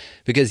this up,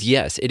 because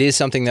yes, it is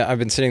something that I've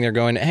been sitting there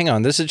going, hang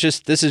on, this is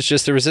just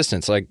the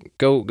resistance. Like,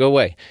 go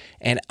away.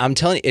 And I'm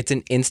telling you, it's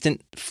an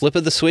instant flip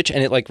of the switch,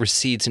 and it like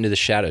recedes into the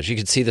shadows. You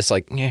can see this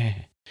like,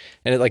 and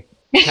it like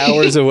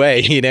powers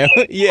away, Yeah,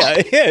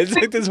 it's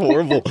like this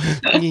horrible.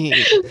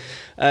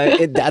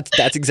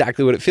 That's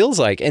exactly what it feels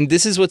like. And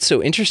this is what's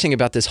so interesting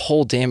about this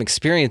whole damn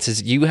experience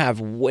is you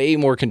have way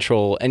more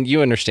control, and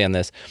you understand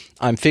this.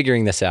 I'm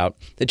figuring this out,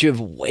 that you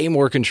have way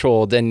more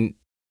control than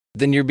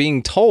you're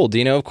being told,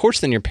 of course,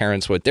 than your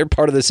parents would. They're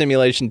part of the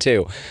simulation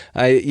too.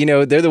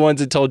 They're the ones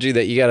that told you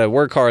that you got to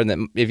work hard, and that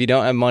if you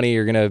don't have money,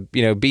 you're going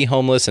to, be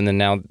homeless. And then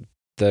now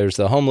there's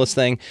the homeless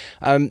thing.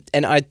 And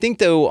I think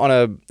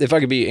though, if I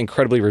could be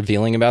incredibly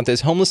revealing about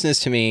this, homelessness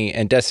to me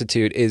and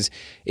destitute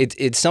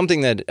it's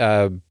something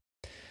that,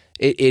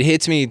 it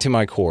hits me to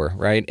my core,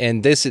 right?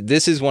 And this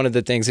is one of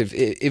the things,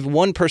 if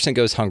one person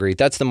goes hungry,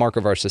 that's the mark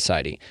of our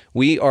society.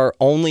 We are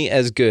only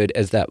as good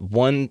as that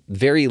one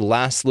very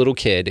last little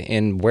kid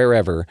in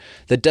wherever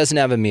that doesn't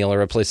have a meal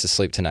or a place to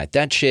sleep tonight.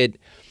 That shit,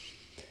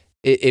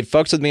 it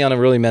fucks with me on a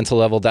really mental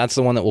level. That's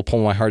the one that will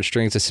pull my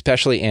heartstrings,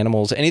 especially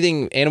animals.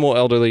 Anything animal,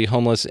 elderly,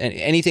 homeless,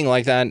 anything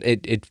like that,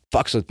 it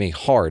fucks with me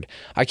hard.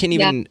 I can't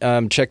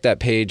even check that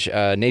page,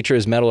 Nature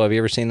is Metal. Have you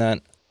ever seen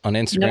that on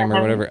Instagram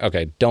or whatever?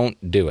 Okay,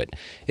 don't do it.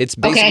 It's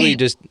basically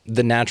just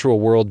the natural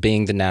world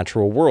being the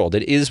natural world.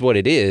 It is what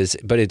it is,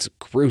 but it's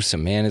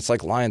gruesome, man. It's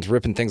like lions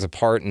ripping things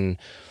apart, and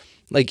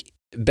like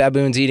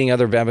baboons eating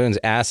other baboons'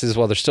 asses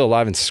while they're still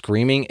alive and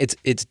screaming.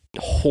 It's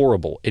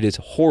horrible. It is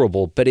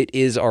horrible, but it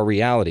is our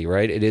reality,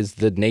 right? It is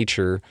the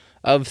nature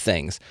of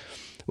things,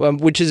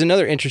 which is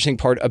another interesting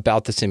part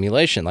about the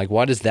simulation. Like,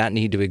 why does that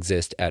need to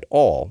exist at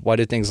all? Why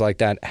do things like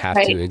that have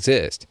to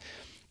exist?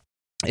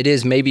 It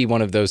is maybe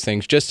one of those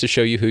things just to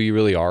show you who you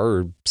really are,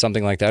 or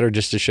something like that, or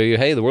just to show you,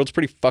 hey, the world's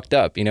pretty fucked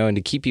up, and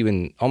to keep you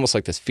in almost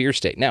like this fear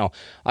state. Now,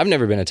 I've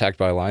never been attacked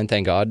by a lion,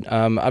 thank God.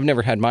 I've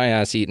never had my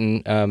ass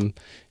eaten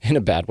in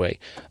a bad way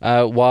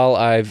while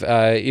I've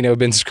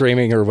been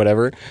screaming or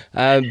whatever.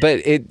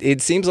 But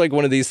it seems like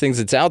one of these things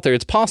that's out there.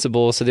 It's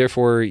possible, so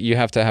therefore you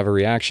have to have a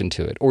reaction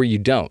to it, or you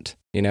don't.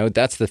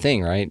 That's the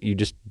thing, right? You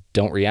just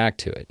don't react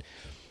to it.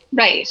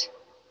 Right.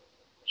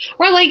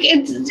 Or like,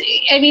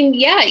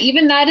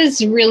 even that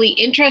is really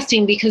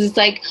interesting, because it's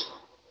like,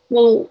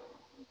 well,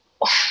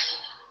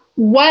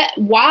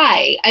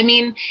 why? I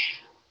mean,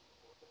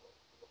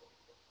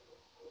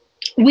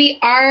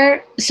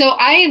 I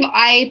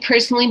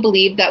personally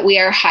believe that we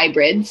are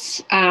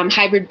hybrids,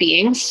 hybrid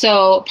beings.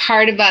 So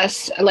part of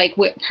us,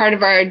 part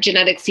of our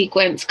genetic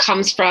sequence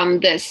comes from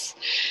this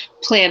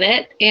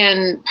planet,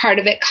 and part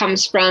of it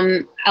comes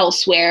from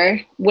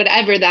elsewhere,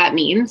 whatever that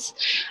means.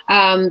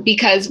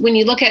 Because when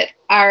you look at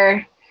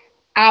our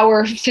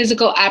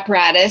physical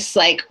apparatus,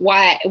 like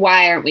why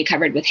aren't we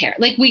covered with hair?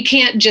 Like, we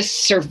can't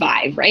just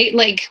survive, right?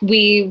 Like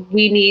we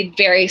need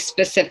very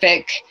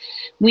specific,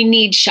 we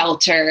need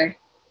shelter.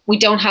 We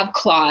don't have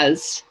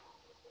claws.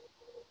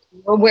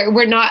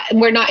 We're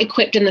not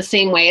equipped in the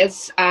same way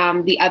as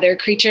the other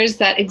creatures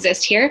that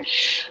exist here,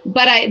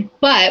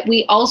 but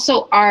we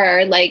also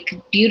are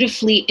like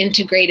beautifully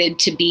integrated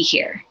to be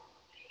here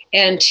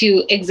and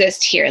to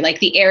exist here. Like,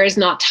 the air is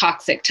not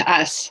toxic to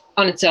us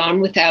on its own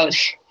without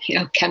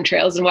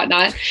chemtrails and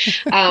whatnot.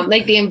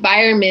 Like, the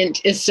environment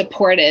is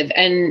supportive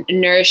and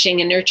nourishing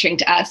and nurturing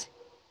to us.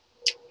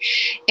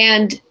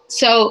 And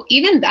so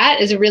even that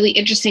is a really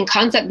interesting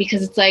concept,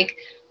 because it's like,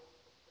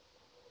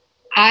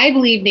 I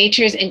believe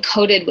nature is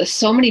encoded with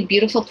so many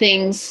beautiful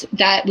things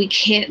that we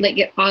can't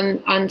get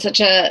on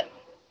such a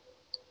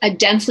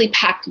densely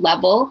packed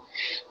level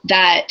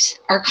that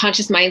our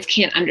conscious minds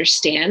can't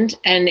understand.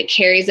 And it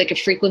carries like a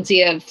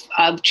frequency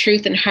of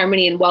truth and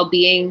harmony and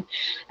well-being,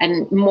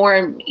 and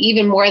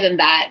even more than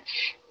that.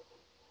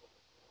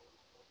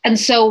 And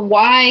so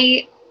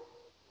why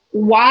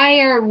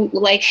are,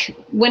 like,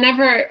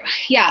 whenever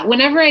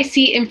I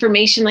see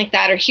information like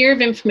that or hear of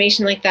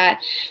information like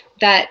that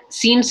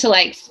seems to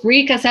like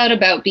freak us out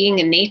about being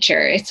in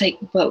nature, it's like,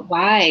 but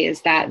why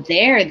is that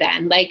there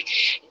then? Like,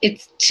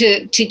 it's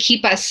to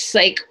keep us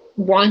like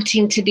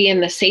wanting to be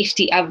in the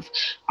safety of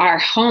our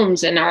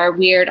homes and our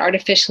weird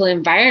artificial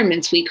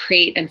environments we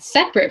create and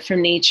separate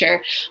from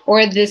nature.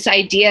 Or this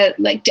idea,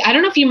 like, I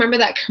don't know if you remember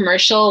that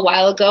commercial a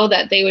while ago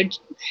that they would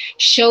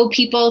show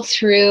people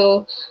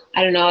through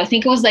I don't know, I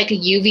think it was like a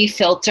UV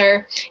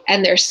filter,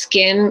 and their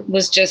skin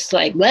was just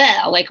like,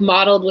 bleh, like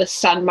mottled with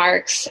sun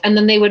marks. And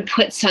then they would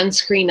put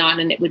sunscreen on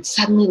and it would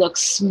suddenly look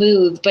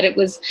smooth, but it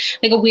was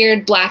like a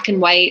weird black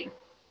and white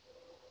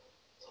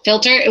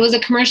filter. It was a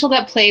commercial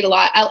that played a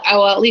lot,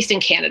 well, at least in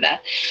Canada.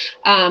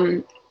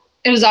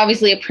 It was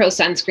obviously a pro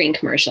sunscreen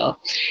commercial,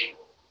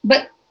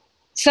 but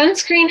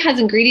sunscreen has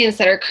ingredients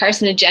that are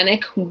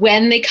carcinogenic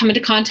when they come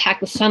into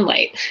contact with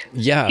sunlight.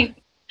 Yeah.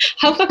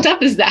 How fucked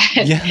up is that?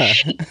 Yeah.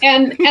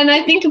 and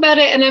I think about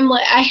it, and I'm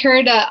like, I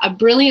heard a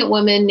brilliant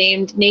woman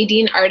named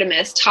Nadine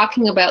Artemis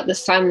talking about the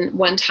sun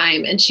one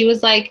time, and she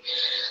was like,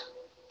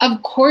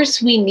 of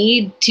course we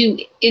need to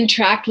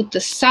interact with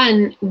the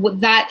sun.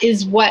 That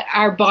is what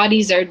our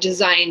bodies are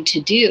designed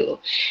to do.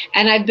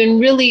 And I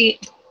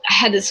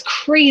had this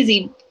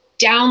crazy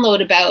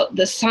download about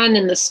the sun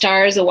and the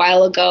stars a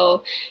while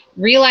ago,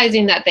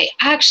 realizing that they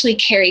actually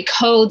carry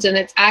codes, and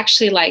it's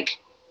actually like,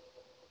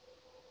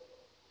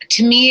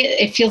 to me,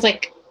 it feels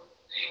like,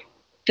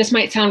 this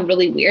might sound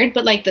really weird,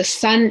 but like the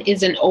sun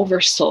is an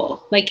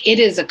oversoul. Like it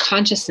is a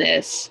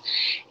consciousness,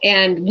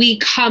 and we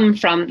come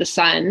from the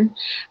sun.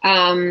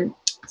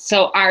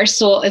 So our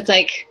soul,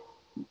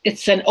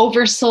 it's an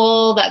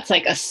oversoul that's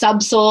like a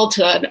subsoul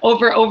to an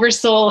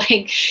oversoul,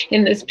 like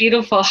in this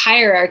beautiful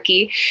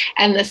hierarchy.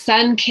 And the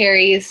sun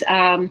carries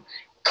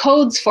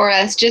codes for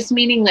us, just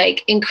meaning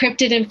like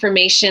encrypted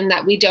information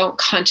that we don't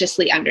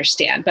consciously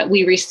understand, but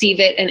we receive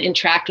it and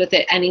interact with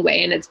it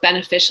anyway, and it's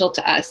beneficial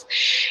to us.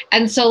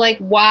 And so like,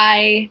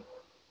 why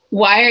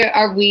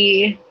are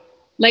we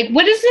like,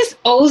 what is this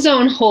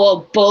ozone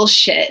hole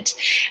bullshit?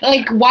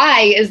 Like,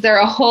 why is there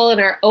a hole in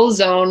our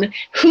ozone?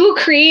 Who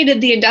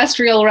created the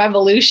Industrial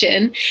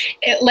Revolution?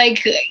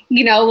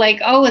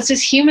 Oh, it's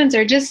just humans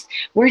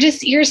we're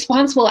just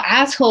irresponsible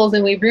assholes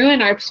and we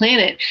ruin our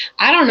planet.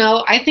 I don't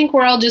know. I think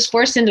we're all just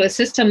forced into a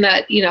system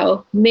that,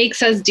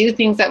 makes us do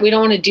things that we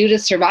don't want to do to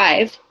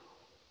survive,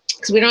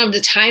 because we don't have the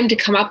time to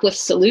come up with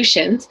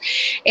solutions.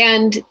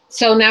 And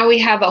so now we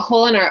have a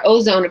hole in our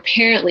ozone,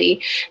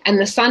 apparently, and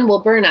the sun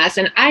will burn us.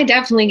 And I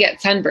definitely get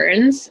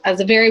sunburns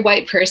as a very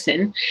white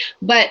person,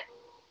 but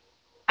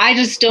I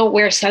just don't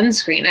wear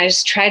sunscreen. I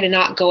just try to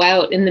not go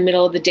out in the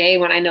middle of the day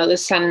when I know the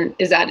sun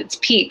is at its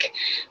peak.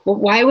 But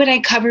why would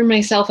I cover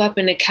myself up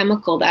in a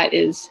chemical that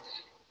is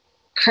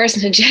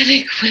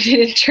carcinogenic when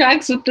it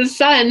interacts with the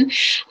sun?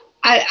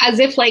 As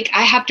if like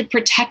I have to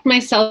protect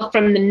myself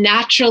from the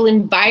natural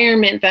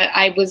environment that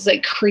I was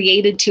like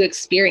created to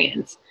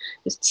experience.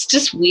 It's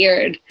just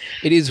weird.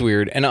 It is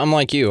weird. And I'm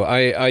like you.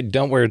 I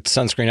don't wear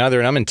sunscreen either.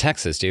 And I'm in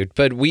Texas, dude.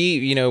 But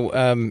we,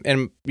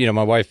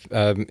 my wife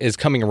is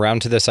coming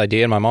around to this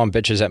idea. And my mom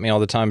bitches at me all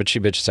the time, but she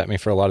bitches at me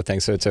for a lot of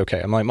things. So it's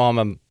okay. I'm like, Mom,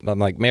 I'm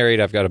like married.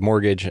 I've got a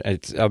mortgage.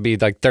 I'll be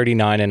like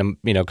 39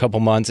 in a couple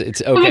months.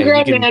 It's okay. I'm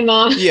a grown man,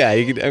 Mom. Yeah,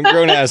 I'm a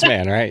grown ass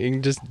man, right? You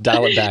can just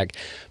dial it back.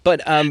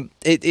 But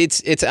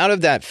it's out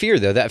of that fear,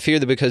 though. That fear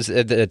because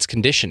it's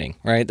conditioning,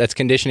 right? That's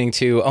conditioning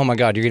to, oh my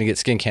God, you're going to get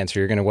skin cancer.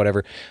 You're going to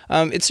whatever.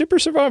 It's super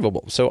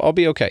survivable, so I'll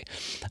be okay.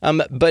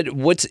 But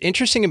what's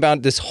interesting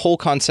about this whole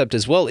concept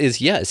as well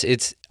is, yes,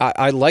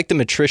 I like the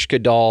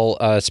Matryoshka doll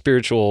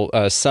spiritual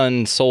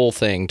sun soul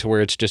thing, to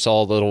where it's just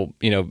all little,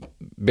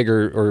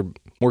 bigger or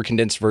more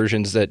condensed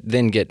versions that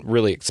then get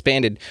really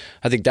expanded.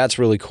 I think that's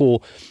really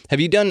cool. Have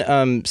you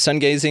done sun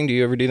gazing? Do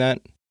you ever do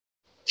that?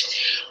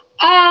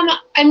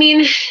 I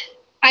mean,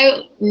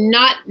 I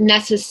not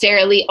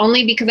necessarily,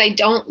 only because I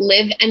don't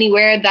live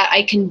anywhere that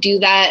I can do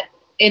that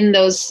in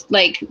those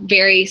like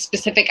very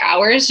specific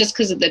hours, just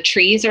because of the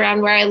trees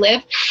around where I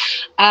live.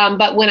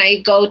 But when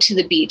I go to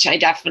the beach, I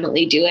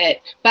definitely do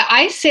it. But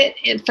I sit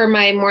for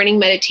my morning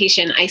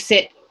meditation. I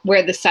sit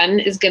where the sun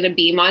is going to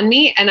beam on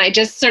me, and I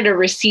just sort of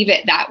receive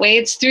it that way.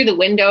 It's through the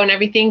window and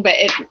everything, but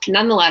it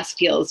nonetheless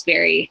feels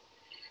very,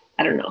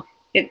 I don't know.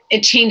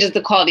 It changes the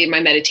quality of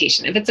my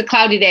meditation. If it's a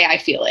cloudy day, I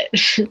feel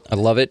it. I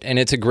love it. And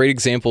it's a great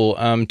example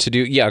to do.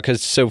 Yeah,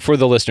 because so for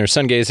the listeners,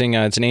 sun gazing,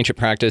 it's an ancient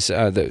practice.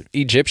 The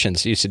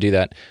Egyptians used to do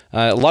that.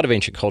 A lot of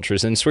ancient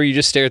cultures. And it's where you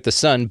just stare at the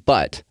sun,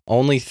 but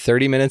only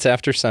 30 minutes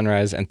after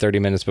sunrise and 30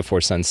 minutes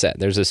before sunset.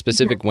 There's a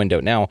specific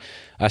window. Now,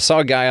 I saw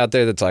a guy out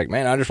there that's like,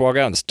 man, I just walk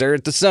out and stare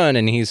at the sun,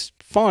 and he's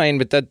fine,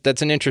 but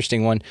that's an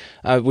interesting one,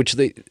 which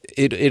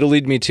it'll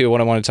lead me to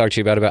what I want to talk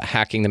to you about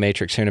hacking the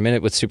matrix here in a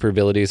minute with super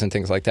abilities and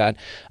things like that.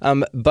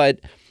 But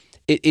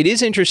it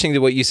is interesting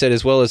that what you said,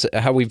 as well as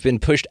how we've been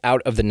pushed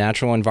out of the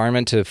natural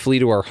environment to flee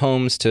to our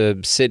homes,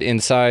 to sit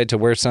inside, to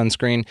wear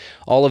sunscreen,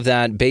 all of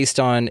that based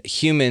on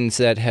humans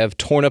that have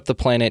torn up the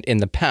planet in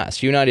the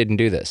past. You and I didn't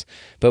do this,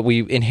 but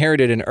we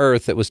inherited an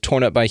Earth that was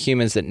torn up by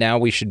humans that now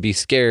we should be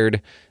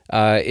scared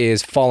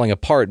is falling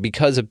apart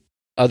because of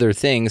other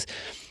things.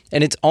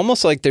 And it's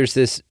almost like there's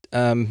this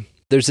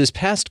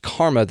past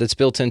karma that's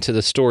built into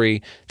the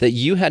story that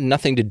you had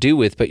nothing to do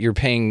with, but you're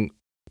paying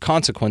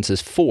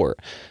consequences for.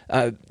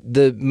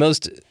 The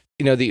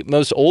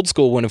most old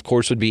school one, of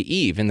course, would be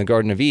Eve in the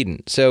Garden of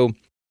Eden. So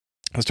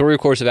the story,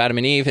 of course, of Adam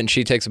and Eve, and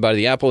she takes a bite of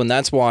the apple, and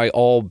that's why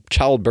all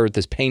childbirth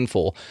is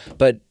painful.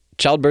 But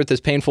childbirth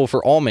is painful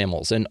for all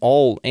mammals and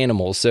all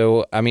animals.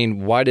 So, I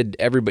mean, why did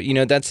everybody,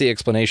 that's the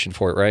explanation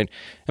for it, right?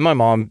 And my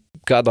mom,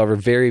 God love her,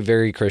 very,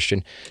 very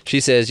Christian. She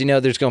says,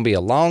 there's going to be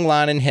a long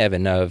line in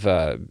heaven of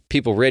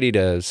people ready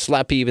to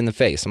slap Eve in the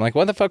face. I'm like,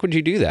 why the fuck would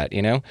you do that,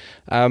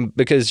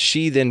 because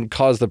she then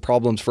caused the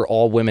problems for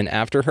all women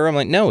after her. I'm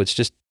like, no, it's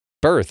just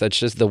birth. That's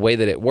just the way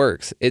that it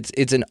works.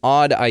 It's an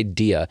odd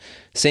idea.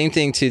 Same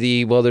thing to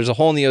there's a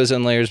hole in the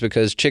ozone layers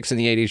because chicks in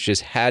the 80s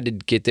just had to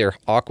get their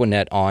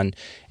Aquanet on,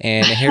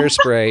 and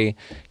hairspray,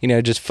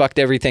 just fucked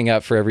everything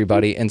up for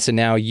everybody. And so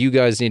now you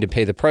guys need to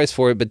pay the price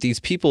for it. But these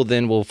people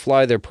then will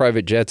fly their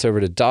private jets over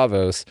to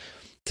Davos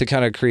to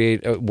kind of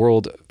create a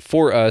world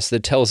for us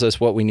that tells us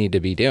what we need to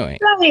be doing.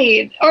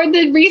 Right. Or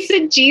the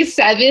recent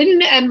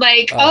G7 and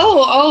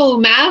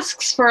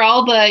masks for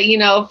all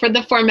the, for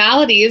the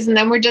formalities. And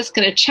then we're just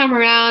going to chum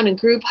around and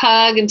group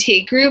hug and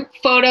take group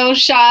photo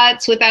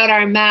shots without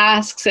our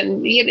masks.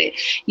 And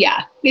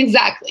yeah,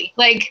 exactly.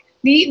 Like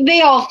they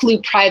all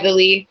flew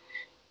privately.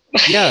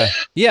 Yeah.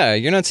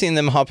 You're not seeing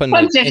them hop on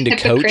into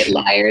coach.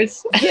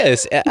 Liars.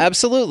 Yes,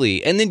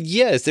 absolutely. And then,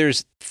 yes,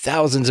 there's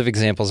thousands of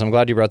examples. I'm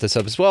glad you brought this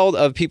up as well,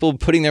 of people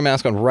putting their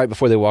mask on right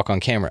before they walk on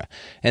camera.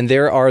 And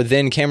there are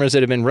then cameras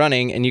that have been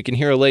running, and you can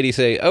hear a lady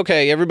say,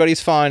 okay,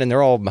 everybody's fine. And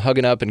they're all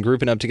hugging up and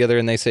grouping up together.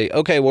 And they say,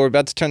 okay, well, we're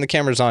about to turn the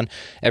cameras on.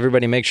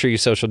 Everybody make sure you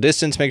social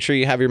distance. Make sure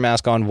you have your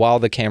mask on while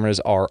the cameras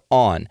are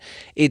on.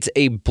 It's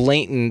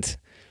blatant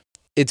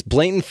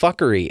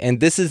fuckery.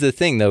 And this is the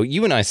thing, though.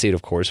 You and I see it,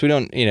 of course. We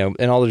don't,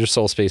 and all of your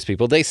soul space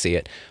people, they see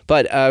it.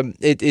 But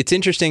it's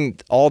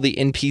interesting, all the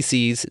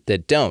NPCs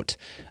that don't.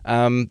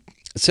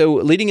 So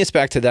leading us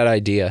back to that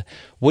idea,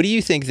 what do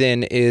you think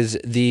then is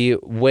the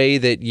way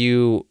that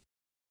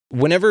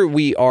whenever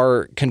we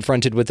are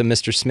confronted with a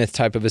Mr. Smith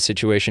type of a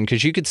situation,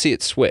 because you could see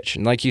it switch.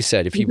 And like you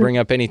said, if you bring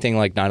up anything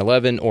like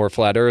 9/11 or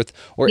flat earth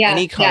or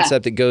any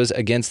concept that goes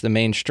against the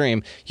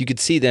mainstream, you could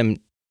see them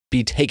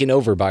be taken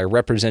over by a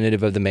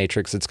representative of the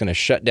Matrix that's going to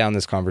shut down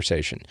this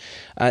conversation.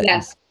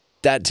 Yes.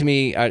 That to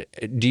me,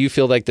 do you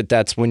feel like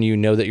that's when you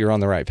know that you're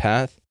on the right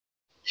path?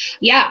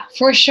 Yeah,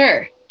 for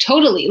sure.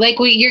 Totally. Like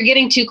you're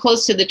getting too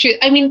close to the truth.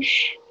 I mean,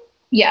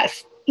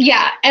 yes.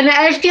 Yeah. And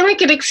I feel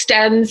like it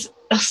extends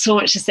so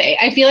much to say.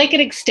 I feel like it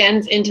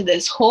extends into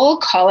this whole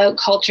call out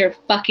culture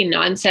fucking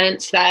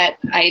nonsense that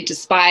I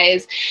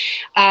despise.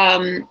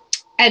 And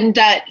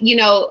that,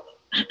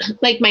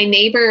 like my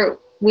neighbor,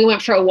 we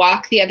went for a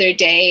walk the other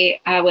day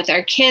with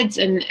our kids,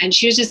 and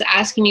she was just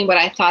asking me what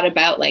I thought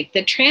about like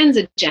the trans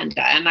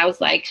agenda. And I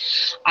was like,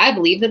 I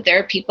believe that there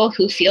are people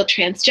who feel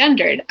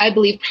transgendered. I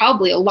believe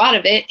probably a lot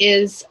of it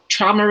is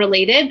trauma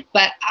related,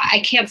 but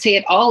I can't say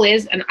it all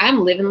is. And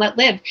I'm live and let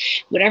live.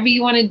 Whatever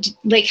you want to,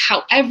 like,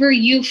 however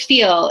you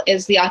feel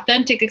is the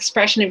authentic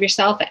expression of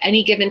yourself at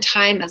any given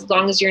time, as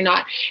long as you're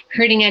not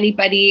hurting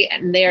anybody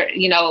and they're,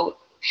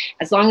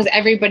 as long as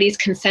everybody's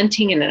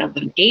consenting and of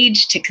an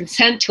age to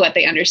consent to what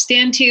they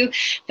understand to,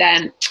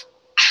 then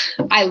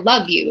I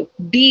love you.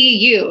 Be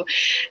you.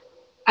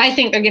 I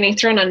think they're getting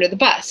thrown under the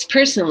bus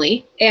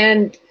personally.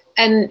 And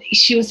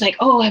she was like,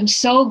 oh, I'm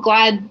so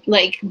glad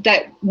like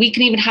that we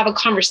can even have a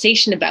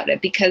conversation about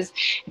it, because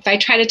if I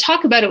try to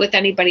talk about it with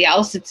anybody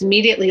else, it's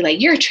immediately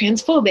like, you're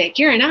transphobic,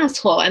 you're an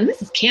asshole. And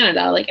this is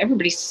Canada. Like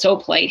everybody's so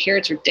polite here.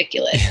 It's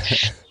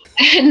ridiculous.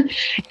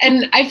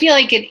 And I feel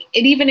like it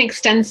even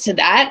extends to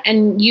that.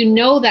 And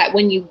that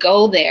when you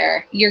go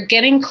there, you're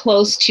getting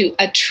close to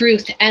a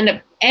truth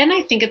and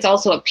I think it's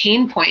also a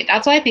pain point.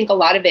 That's why I think a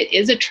lot of it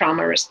is a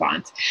trauma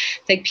response.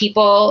 It's like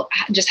people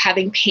just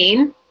having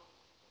pain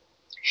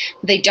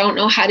they don't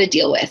know how to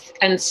deal with.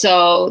 And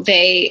so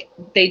they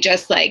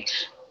just like,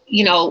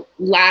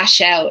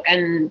 lash out,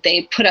 and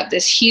they put up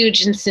this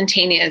huge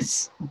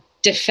instantaneous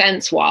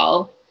defense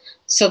wall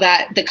so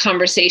that the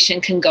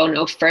conversation can go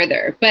no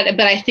further. But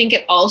I think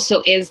it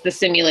also is the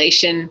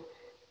simulation,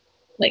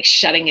 like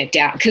shutting it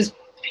down, because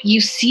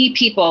you see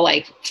people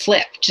like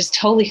flip, just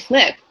totally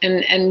flip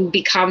and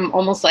become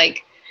almost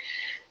like,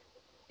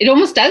 it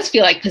almost does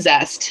feel like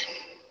possessed.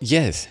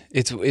 Yes,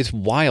 it's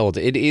wild.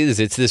 It is.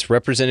 It's this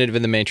representative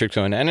in the Matrix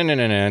going, no,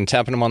 and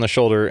tapping him on the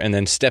shoulder and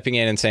then stepping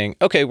in and saying,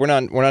 okay, we're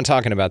not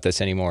talking about this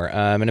anymore.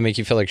 I'm going to make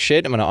you feel like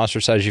shit. I'm going to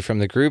ostracize you from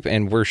the group,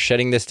 and we're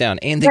shutting this down.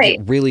 And they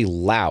get really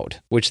loud,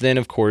 which then,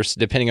 of course,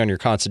 depending on your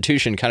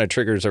constitution, kind of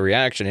triggers a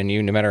reaction in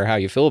you, no matter how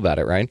you feel about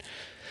it, right?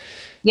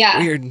 Yeah.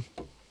 Weird.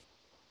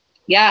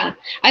 Yeah.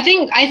 I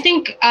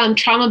think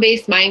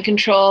trauma-based mind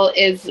control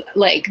is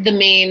like the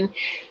main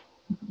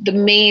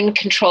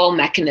control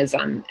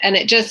mechanism. And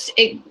it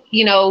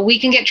we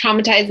can get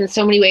traumatized in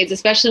so many ways,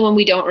 especially when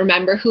we don't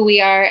remember who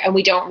we are and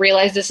we don't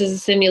realize this is a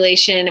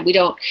simulation and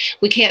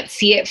we can't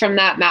see it from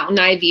that mountain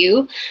eye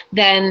view.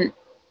 Then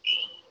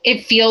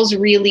it feels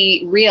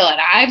really real. And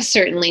I've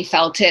certainly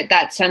felt it,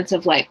 that sense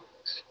of like,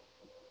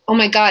 oh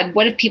my God,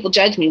 what if people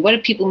judge me? What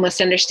if people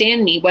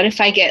misunderstand me? What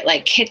if I get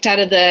like kicked out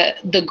of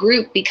the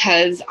group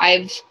because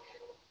I've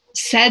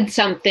said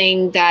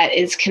something that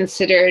is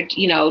considered,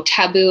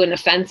 taboo and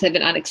offensive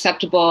and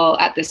unacceptable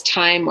at this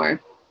time?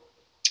 Or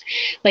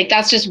Like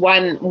that's just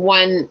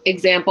one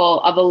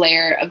example of a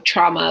layer of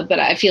trauma, but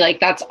I feel like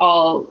that's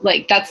all,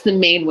 like that's the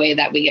main way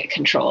that we get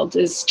controlled,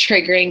 is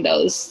triggering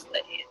those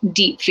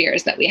deep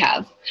fears that we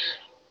have.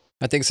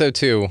 I think so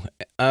too.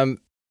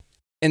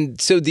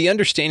 And so the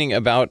understanding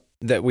about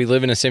that we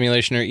live in a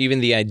simulation, or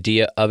even the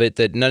idea of it,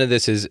 that none of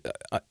this is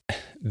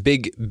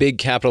big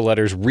capital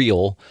letters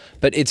real,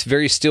 but it's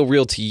very still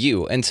real to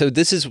you. And so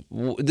this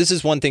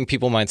is one thing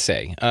people might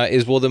say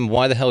is, well, then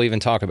why the hell even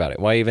talk about it?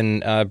 Why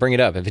even bring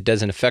it up if it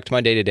doesn't affect my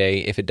day to day?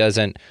 If it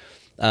doesn't,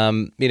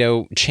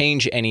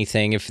 change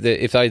anything?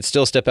 If I'd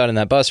still step out in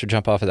that bus or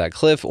jump off of that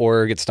cliff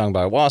or get stung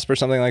by a wasp or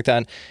something like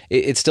that,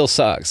 it still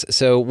sucks.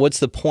 So what's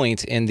the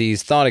point in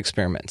these thought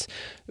experiments?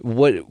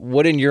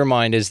 What in your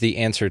mind is the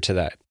answer to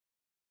that?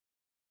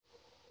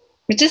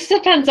 It just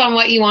depends on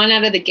what you want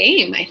out of the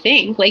game, I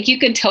think. Like you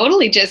could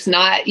totally just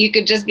you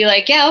could just be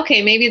like, yeah,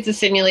 okay, maybe it's a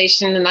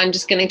simulation and I'm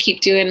just going to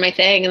keep doing my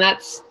thing. And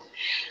that's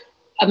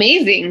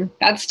amazing.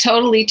 That's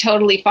totally,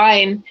 totally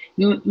fine.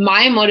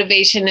 My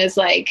motivation is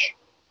like,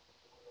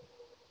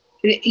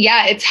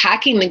 yeah, it's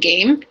hacking the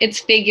game. It's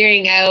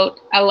figuring out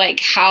like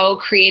how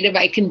creative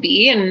I can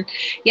be, and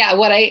yeah,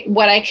 what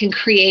I can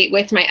create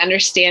with my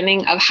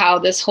understanding of how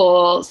this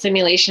whole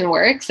simulation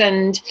works.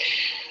 And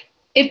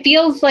it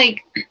feels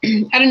like,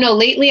 I don't know,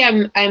 lately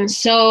I'm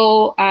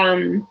so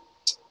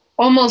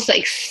almost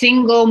like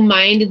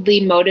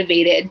single-mindedly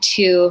motivated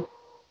to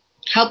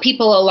help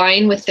people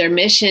align with their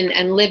mission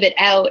and live it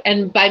out.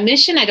 And by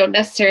mission, I don't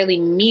necessarily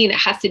mean it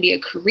has to be a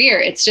career.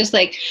 It's just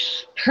like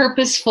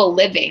purposeful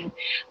living,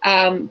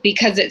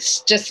 because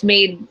it's just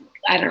made,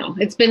 I don't know,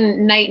 it's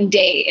been night and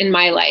day in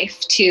my life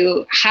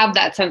to have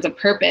that sense of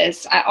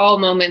purpose at all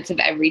moments of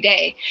every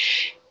day.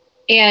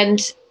 And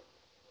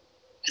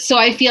so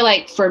I feel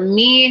like for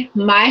me,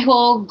 my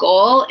whole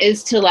goal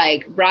is to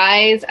like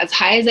rise as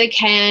high as I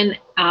can,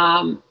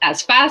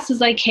 as fast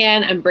as I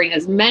can, and bring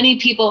as many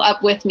people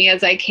up with me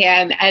as I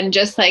can, and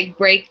just like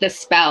break the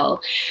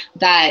spell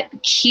that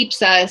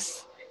keeps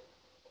us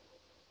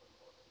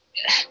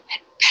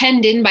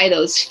penned in by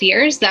those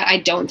fears that I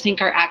don't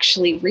think are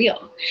actually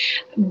real,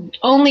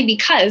 only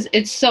because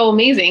it's so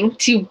amazing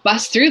to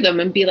bust through them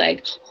and be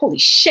like, holy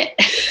shit,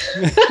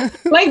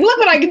 like, look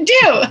what I can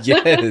do.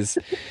 Yes,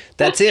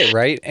 that's it,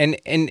 right? And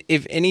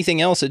if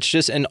anything else, it's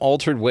just an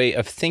altered way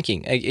of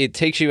thinking. It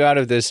takes you out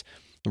of this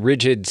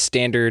rigid,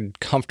 standard,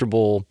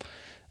 comfortable,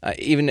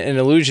 even an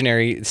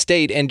illusionary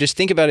state, and just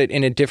think about it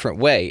in a different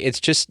way.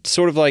 It's just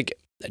sort of like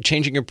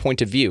changing your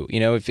point of view. You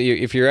know, if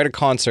you're at a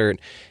concert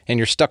and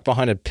you're stuck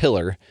behind a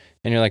pillar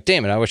and you're like,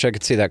 damn it, I wish I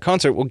could see that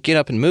concert. Well, get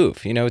up and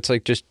move. You know, it's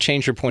like, just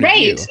change your point of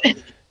view.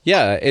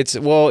 Yeah. It's,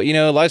 well, you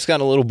know, life's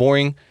gotten a little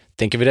boring.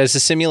 Think of it as a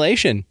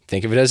simulation.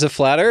 Think of it as a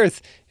flat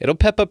earth. It'll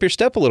pep up your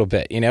step a little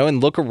bit, you know,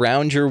 and look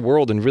around your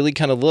world and really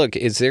kind of look,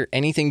 is there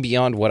anything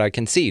beyond what I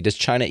can see? Does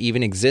China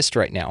even exist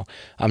right now?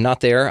 I'm not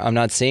there. I'm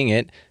not seeing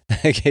it.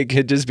 It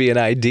could just be an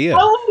idea.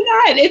 Oh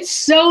my God, it's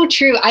so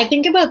true. I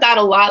think about that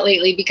a lot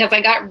lately because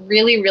I got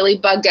really, really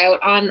bugged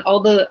out on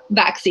all the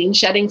vaccine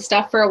shedding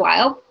stuff for a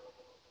while.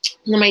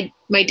 And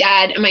my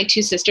dad and my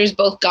two sisters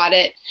both got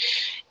it.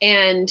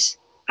 And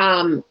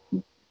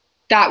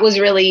that was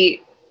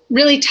really,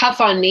 really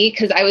tough on me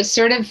because I was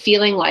sort of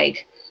feeling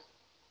like,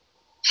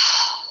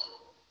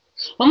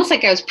 almost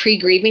like I was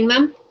pre-grieving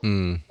them.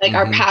 Like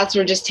our paths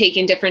were just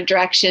taking different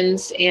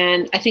directions.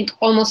 And I think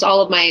almost all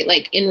of my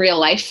like in real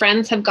life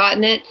friends have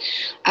gotten it.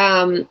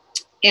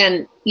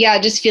 And yeah,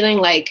 just feeling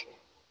like,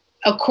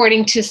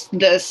 according to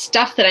the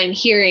stuff that I'm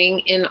hearing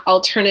in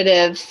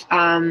alternative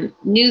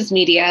news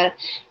media,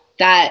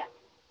 that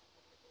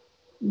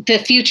the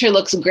future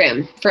looks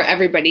grim for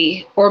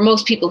everybody, or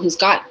most people who've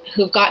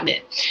gotten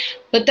it.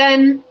 But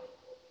then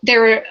there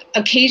were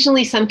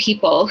occasionally some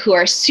people who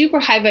are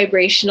super high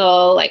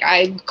vibrational, like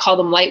I call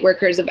them light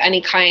workers of any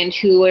kind,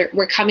 who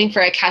were coming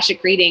for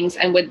Akashic readings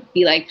and would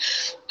be like,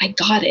 I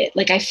got it.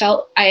 Like I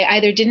felt, I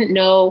either didn't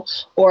know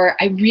or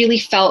I really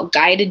felt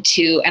guided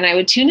to, and I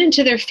would tune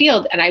into their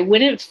field and I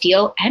wouldn't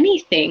feel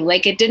anything.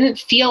 Like it didn't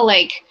feel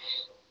like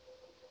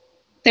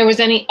there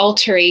was any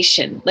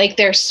alteration, like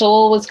their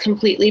soul was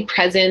completely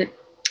present.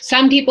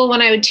 Some people,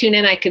 when I would tune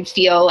in, I could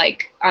feel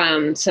like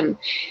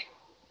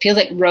feels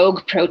like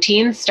rogue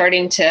proteins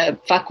starting to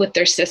fuck with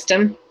their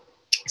system.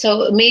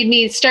 So it made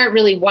me start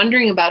really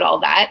wondering about all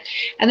that.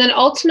 And then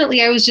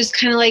ultimately I was just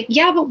kind of like,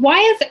 yeah, but why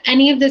is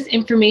any of this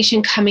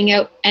information coming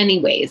out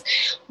anyways?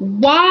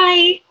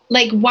 Why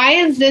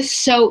is this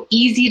so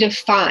easy to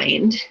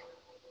find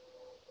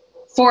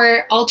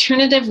for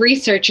alternative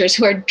researchers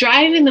who are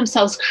driving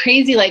themselves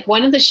crazy? Like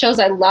one of the shows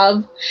I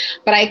love,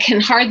 but I can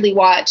hardly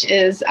watch,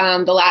 is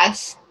The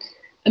Last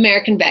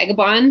American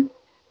Vagabond.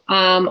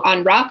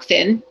 On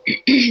Rockfin.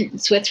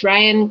 It's with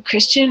Ryan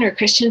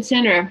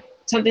Christensen or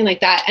something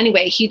like that.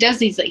 Anyway, he does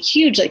these like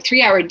huge, like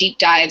 3-hour deep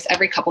dives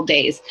every couple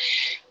days.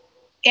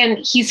 And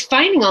he's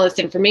finding all this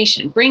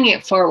information, bringing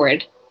it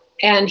forward.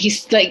 And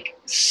he's like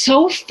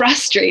so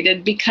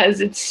frustrated because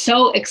it's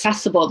so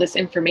accessible, this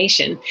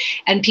information,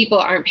 and people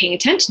aren't paying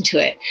attention to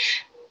it.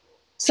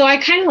 so I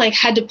kind of like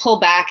had to pull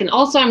back, and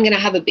also I'm going to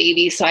have a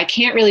baby, so I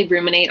can't really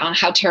ruminate on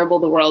how terrible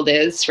the world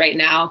is right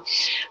now.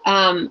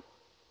 But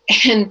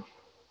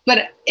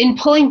in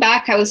pulling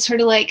back, I was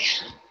sort of like,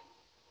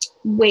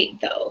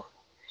 wait though,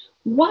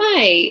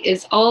 why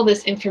is all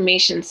this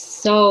information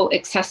so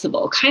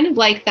accessible? Kind of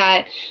like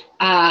that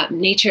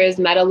Nature is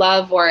Meta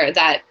Love, or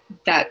that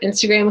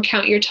Instagram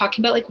account you're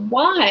talking about. Like,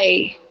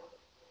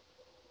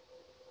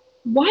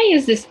 why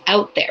is this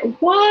out there?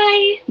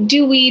 Why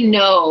do we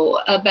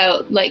know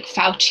about like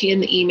Fauci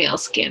and the email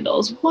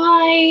scandals?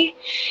 Why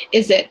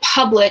is it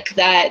public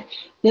that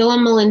Bill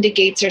and Melinda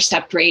Gates are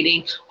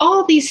separating?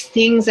 All these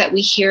things that we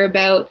hear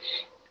about.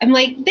 I'm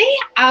like, they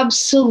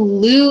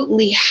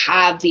absolutely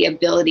have the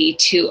ability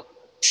to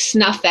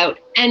snuff out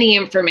any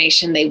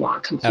information they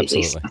want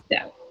completely snuffed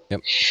out.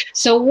 Yep.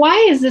 So why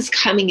is this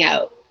coming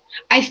out?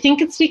 I think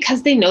it's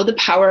because they know the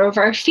power of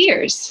our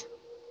fears.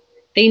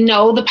 They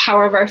know the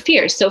power of our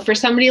fears. So for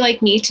somebody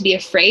like me to be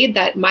afraid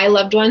that my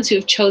loved ones who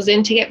have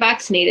chosen to get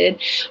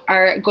vaccinated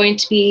are going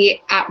to be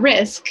at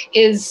risk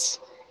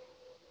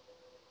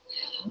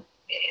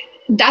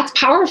that's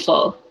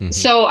powerful. Mm-hmm.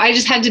 So I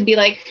just had to be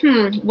like,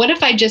 what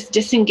if I just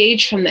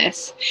disengage from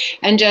this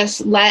and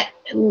just let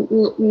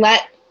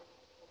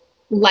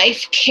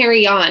life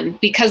carry on?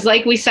 Because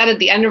like we said at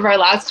the end of our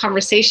last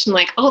conversation,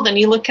 like, oh, then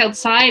you look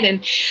outside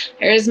and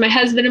there's my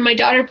husband and my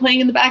daughter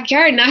playing in the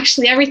backyard, and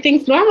actually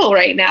everything's normal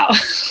right now.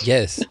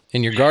 Yes.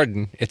 In your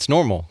garden, it's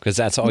normal because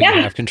that's all you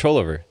have control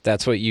over.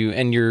 That's what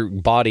and your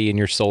body and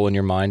your soul and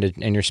your mind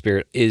and your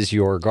spirit is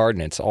your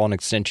garden. It's all an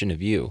extension of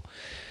you.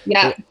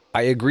 Yeah. So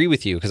I agree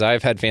with you because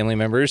I've had family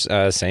members,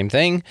 same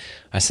thing.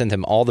 I sent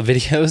them all the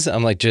videos.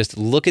 I'm like, just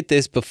look at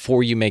this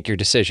before you make your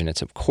decision.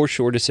 It's of course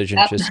your decision.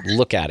 Yep. Just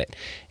look at it.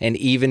 And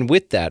even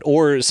with that,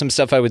 or some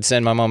stuff I would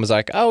send, my mom was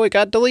like, oh, it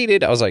got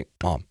deleted. I was like,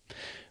 Mom,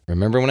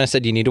 remember when I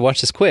said you need to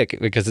watch this quick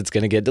because it's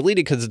going to get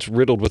deleted because it's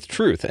riddled with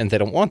truth and they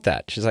don't want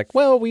that. She's like,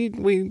 well, we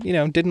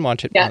didn't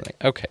watch it. Yeah.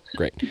 Like, okay,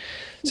 great.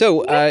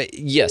 So,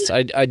 yes,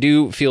 I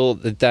do feel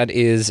that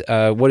is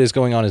what is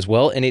going on as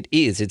well. And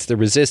it's the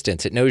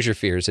resistance. It knows your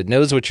fears. It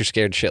knows what you're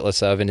scared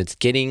shitless of. And it's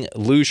getting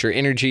loose your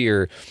energy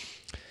or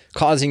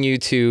causing you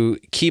to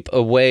keep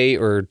away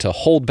or to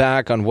hold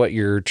back on what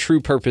your true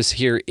purpose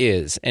here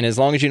is. And as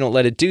long as you don't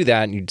let it do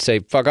that and you say,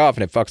 fuck off,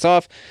 and it fucks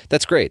off,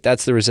 that's great.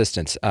 That's the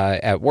resistance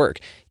at work.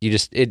 You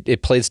just,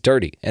 it plays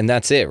dirty and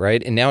that's it,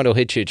 right? And now it'll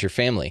hit you at your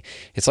family.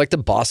 It's like the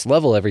boss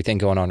level, everything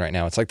going on right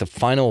now. It's like the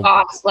final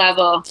boss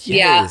level.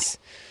 Yes.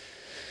 Yeah.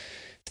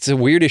 It's the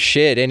weirdest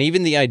shit. And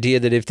even the idea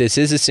that if this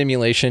is a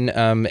simulation,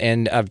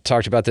 and I've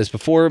talked about this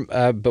before,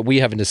 but we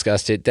haven't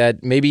discussed it,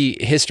 that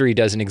maybe history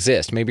doesn't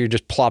exist. Maybe you're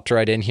just plopped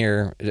right in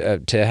here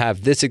to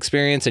have this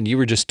experience and you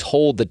were just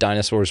told that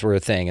dinosaurs were a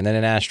thing and then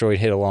an asteroid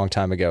hit a long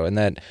time ago and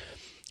that,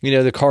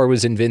 the car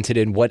was invented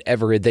and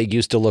whatever, they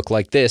used to look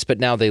like this, but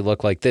now they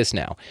look like this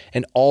now.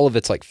 And all of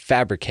it's like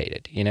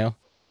fabricated,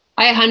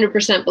 I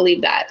 100%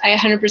 believe that. I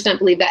 100%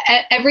 believe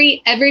that.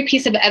 Every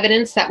piece of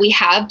evidence that we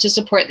have to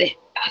support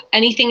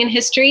anything in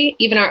history,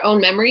 even our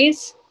own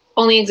memories,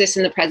 only exists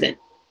in the present.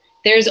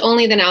 There's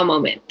only the now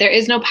moment. There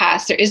is no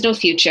past. There is no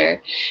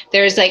future.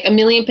 There's like a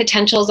million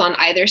potentials on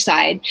either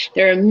side.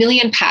 There are a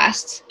million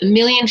pasts, a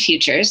million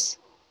futures.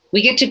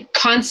 We get to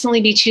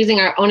constantly be choosing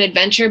our own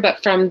adventure,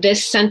 but from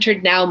this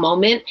centered now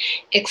moment,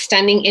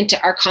 extending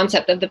into our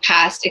concept of the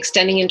past,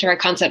 extending into our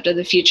concept of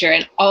the future,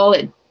 and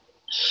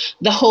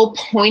the whole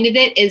point of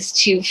it is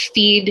to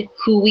feed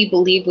who we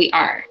believe we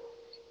are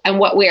and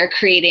what we are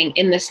creating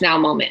in this now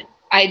moment.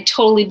 I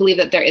totally believe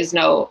that there is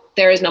no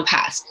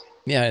past.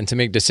 Yeah, and to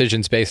make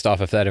decisions based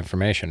off of that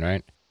information,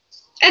 right?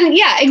 And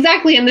yeah,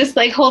 exactly. And this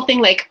like whole thing,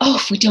 like, oh,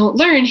 if we don't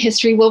learn,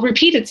 history will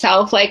repeat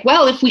itself. Like,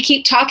 well, if we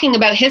keep talking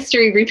about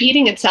history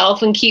repeating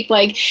itself and keep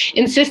like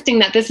insisting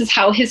that this is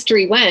how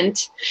history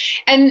went.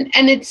 And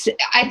it's,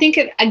 I think,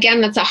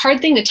 again, that's a hard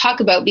thing to talk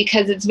about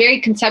because it's very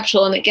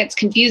conceptual and it gets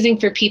confusing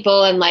for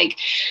people. And like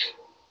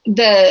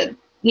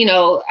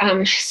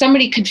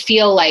somebody could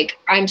feel like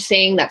I'm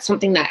saying that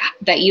something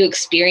that you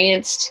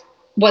experienced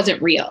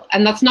wasn't real.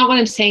 And that's not what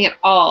I'm saying at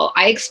all.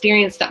 I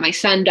experienced that my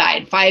son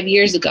died 5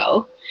 years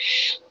ago,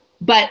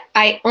 but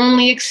I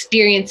only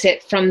experience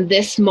it from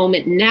this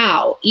moment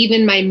now.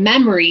 Even my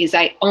memories,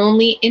 I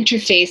only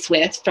interface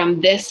with from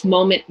this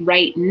moment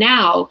right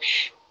now.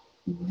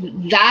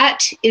 That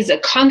is a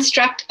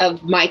construct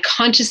of my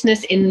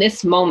consciousness in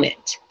this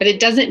moment, but it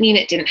doesn't mean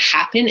it didn't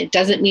happen. It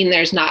doesn't mean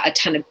there's not a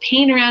ton of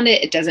pain around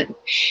it. It doesn't,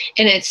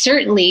 and it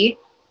certainly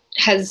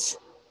has,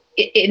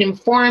 it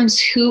informs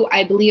who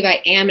I believe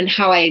I am and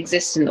how I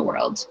exist in the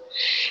world.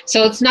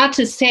 So it's not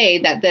to say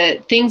that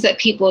the things that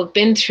people have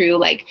been through,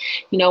 like,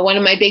 one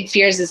of my big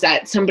fears is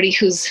that somebody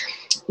who's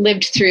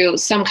lived through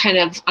some kind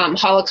of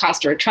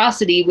Holocaust or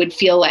atrocity would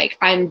feel like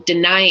I'm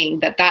denying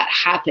that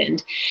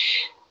happened.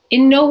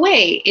 In no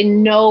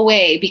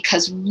way,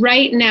 because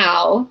right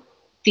now,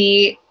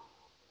 the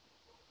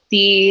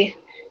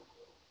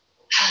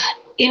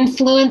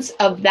influence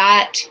of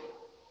that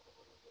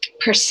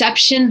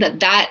perception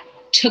that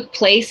took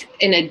place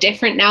in a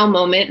different now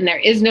moment, and there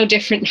is no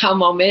different now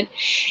moment,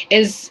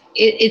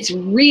 it's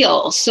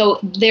real. So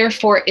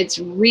therefore it's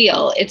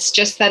real. It's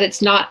just that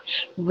it's not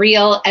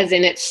real as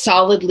in it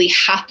solidly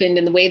happened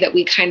in the way that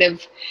we kind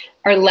of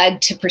are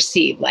led to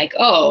perceive, like,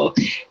 oh,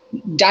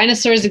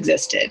 dinosaurs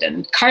existed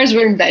and cars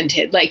were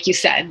invented, like you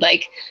said.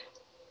 Like,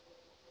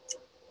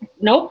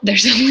 nope,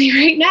 there's only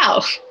right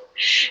now.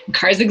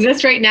 Cars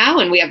exist right now,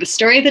 and we have a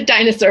story that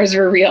dinosaurs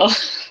were real.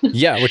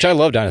 Yeah, which I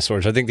love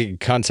dinosaurs. I think the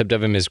concept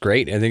of them is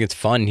great. I think it's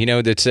fun. You know,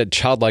 it's a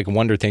childlike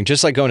wonder thing,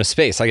 just like going to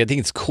space. Like, I think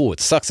it's cool. It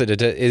sucks that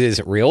it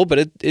isn't real, but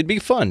it'd be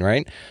fun,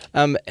 right?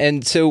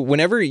 And so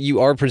whenever you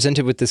are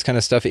presented with this kind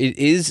of stuff, it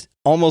is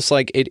almost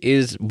like it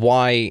is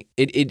why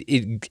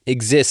it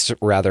exists,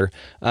 rather,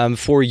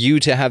 for you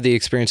to have the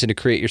experience and to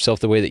create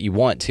yourself the way that you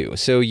want to.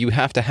 So you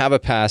have to have a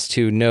past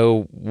to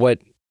know what,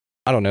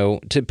 I don't know,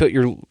 to put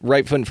your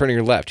right foot in front of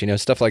your left, you know,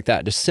 stuff like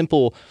that. Just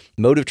simple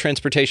mode of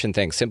transportation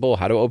things, simple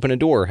how to open a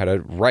door, how to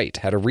write,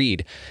 how to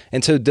read.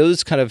 And so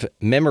those kind of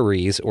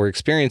memories or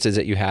experiences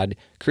that you had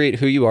create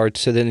who you are,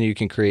 so then you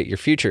can create your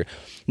future.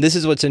 This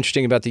is what's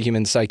interesting about the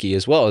human psyche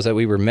as well, is that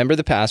we remember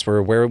the past, we're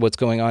aware of what's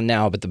going on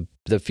now, but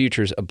the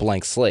future's a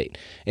blank slate,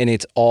 and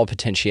it's all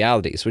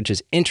potentialities, which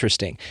is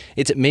interesting.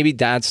 It's maybe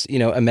that's, you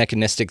know, a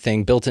mechanistic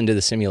thing built into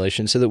the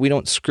simulation so that we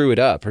don't screw it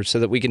up, or so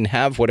that we can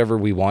have whatever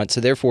we want. So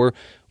therefore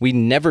we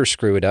never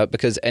screw it up,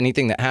 because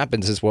anything that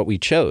happens is what we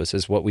chose,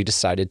 is what we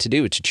decided to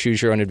do, to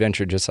choose your own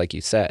adventure, just like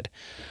you said.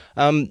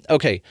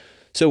 Okay.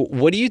 So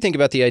what do you think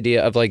about the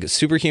idea of like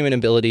superhuman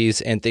abilities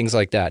and things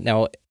like that?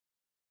 Now,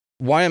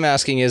 why I'm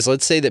asking is,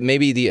 let's say that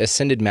maybe the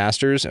ascended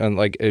masters and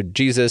like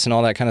Jesus and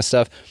all that kind of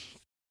stuff,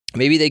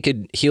 maybe they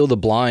could heal the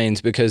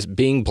blinds, because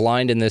being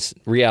blind in this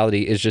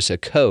reality is just a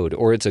code,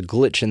 or it's a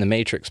glitch in the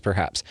matrix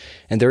perhaps.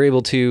 And they're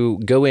able to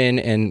go in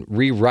and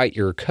rewrite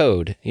your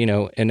code, you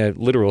know, in a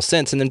literal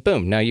sense. And then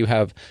boom, now you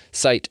have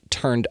sight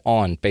turned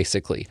on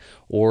basically.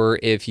 Or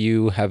if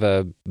you have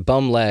a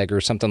bum leg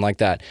or something like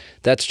that,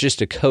 that's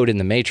just a code in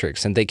the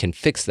matrix, and they can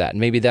fix that.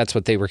 Maybe that's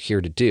what they were here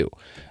to do.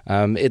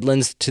 It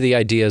lends to the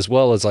idea as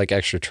well as like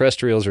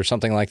extraterrestrials or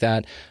something like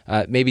that.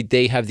 Maybe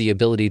they have the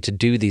ability to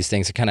do these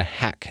things, to kind of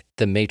hack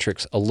the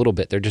matrix a little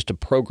bit. They're just a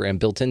program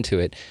built into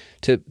it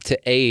to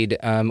aid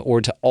or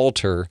to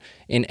alter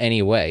in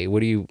any way.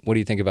 What do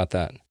you think about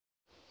that?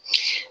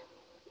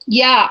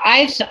 Yeah,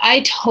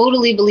 I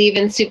totally believe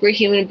in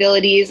superhuman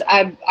abilities.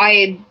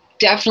 I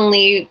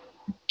definitely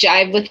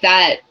jive with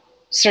that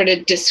sort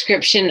of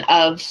description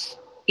of,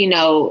 you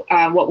know,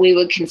 what we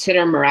would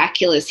consider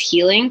miraculous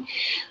healing.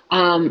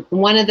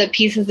 One of the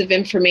pieces of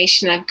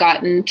information I've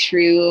gotten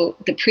through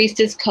the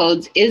priestess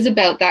codes is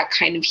about that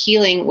kind of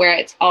healing, where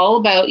it's all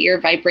about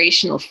your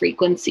vibrational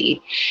frequency.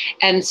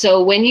 And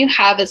so when you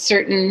have a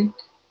certain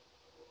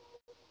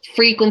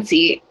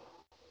frequency,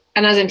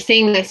 and as I'm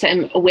saying this,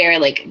 I'm aware,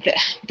 like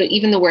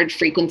even the word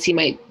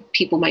frequency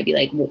people might be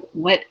like,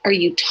 what are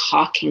you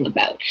talking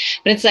about?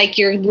 But it's like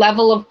your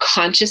level of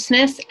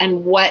consciousness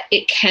and what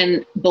it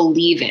can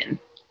believe in,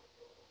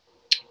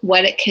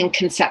 what it can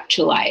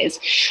conceptualize,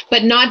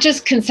 but not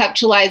just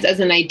conceptualize as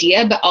an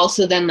idea, but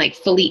also then like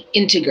fully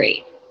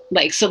integrate,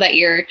 like, so that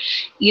you're,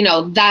 you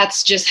know,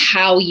 that's just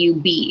how you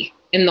be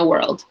in the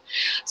world.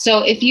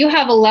 So if you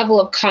have a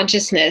level of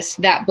consciousness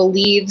that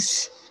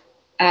believes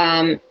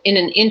in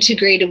an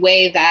integrated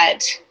way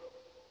that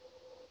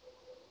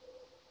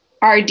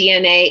our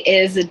DNA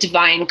is a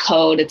divine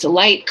code, it's a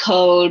light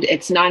code,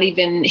 it's not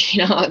even, you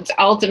know, it's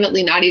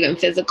ultimately not even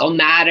physical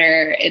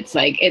matter. It's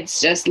like,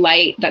 it's just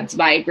light that's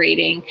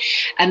vibrating,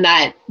 and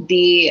that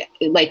we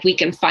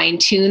can fine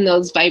tune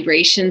those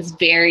vibrations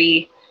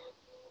very,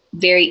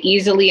 very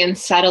easily and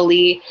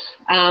subtly.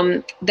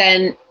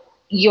 Then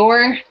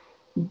your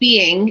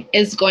being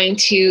is going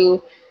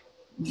to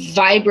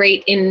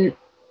vibrate in,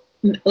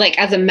 like,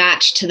 as a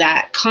match to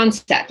that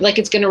concept, like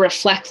it's going to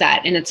reflect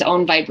that in its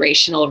own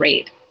vibrational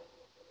rate.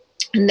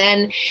 And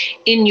then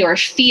in your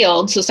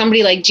field, so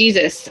somebody like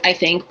Jesus, I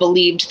think,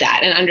 believed that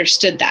and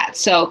understood that.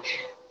 So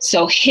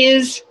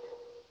his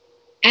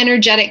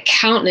energetic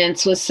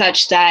countenance was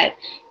such that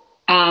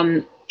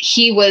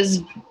he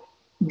was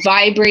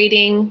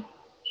vibrating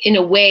in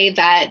a way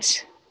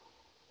that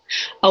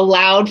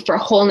allowed for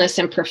wholeness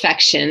and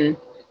perfection,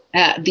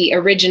 the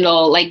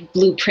original like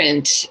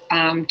blueprint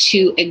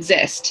to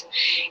exist.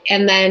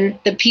 And then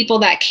the people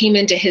that came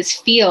into his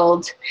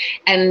field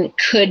and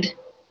could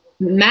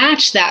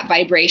match that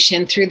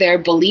vibration through their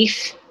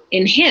belief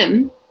in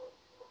him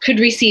could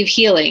receive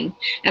healing.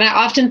 And I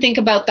often think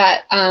about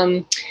that.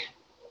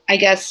 I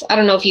guess, I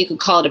don't know if you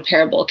could call it a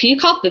parable. Can you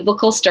call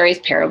biblical stories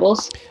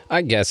parables?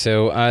 I guess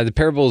so. The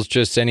parable is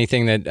just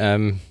anything that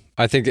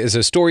I think is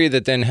a story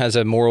that then has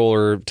a moral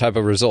or type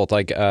of result.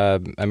 Like, I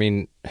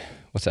mean,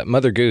 what's that?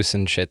 Mother Goose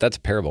and shit. That's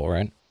a parable,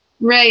 right?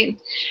 Right.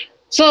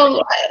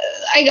 So,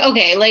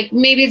 okay, like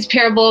maybe it's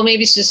parable,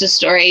 maybe it's just a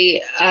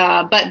story.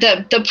 But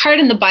the part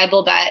in the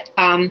Bible that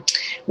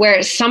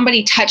where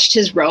somebody touched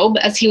his robe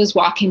as he was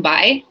walking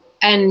by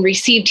and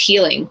received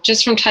healing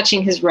just from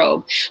touching his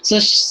robe.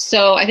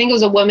 So I think it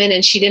was a woman,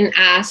 and she didn't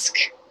ask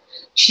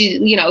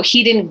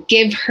he didn't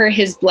give her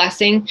his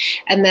blessing.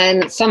 And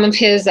then some of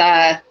his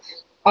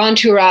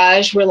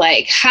entourage were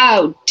like,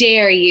 how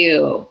dare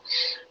you?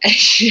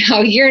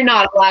 You're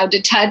not allowed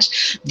to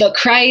touch the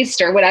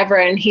Christ or whatever.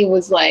 And he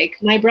was like,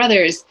 my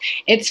brothers,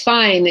 it's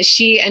fine.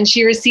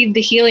 She received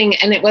the healing,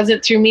 and it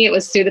wasn't through me. It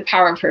was through the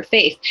power of her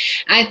faith.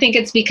 And I think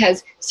it's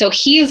because, so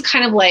he is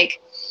kind of like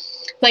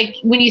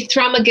when you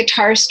thrum a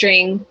guitar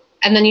string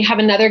and then you have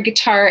another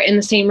guitar in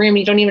the same room,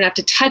 you don't even have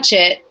to touch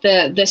it,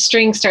 the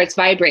string starts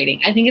vibrating.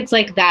 I think it's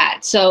like that.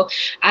 So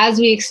as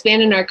we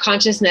expand in our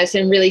consciousness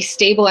and really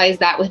stabilize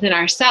that within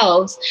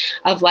ourselves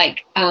of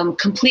like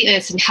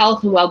completeness and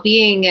health and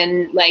well-being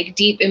and like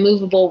deep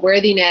immovable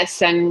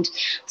worthiness and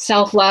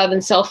self-love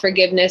and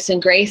self-forgiveness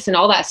and grace and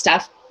all that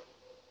stuff,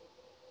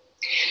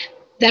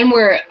 then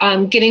we're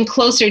getting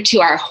closer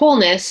to our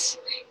wholeness,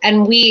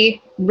 and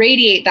we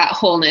radiate that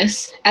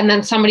wholeness. And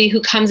then somebody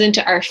who comes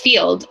into our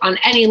field on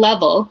any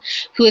level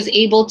who is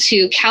able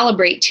to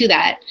calibrate to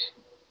that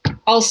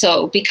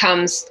also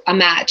becomes a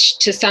match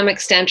to some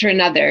extent or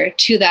another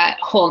to that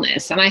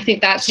wholeness. And I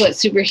think that's what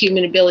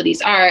superhuman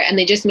abilities are, and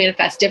they just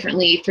manifest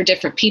differently for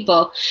different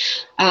people.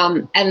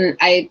 And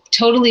I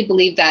totally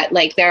believe that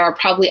like there are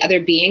probably other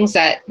beings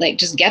that like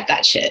just get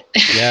that shit.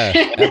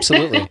 Yeah,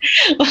 absolutely.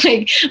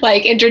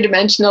 like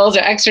interdimensionals or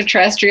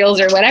extraterrestrials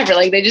or whatever.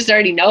 Like they just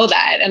already know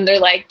that, and they're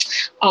like,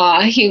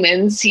 "Aw,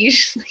 humans, you're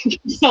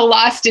so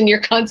lost in your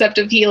concept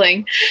of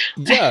healing."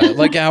 Yeah,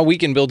 like how we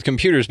can build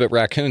computers, but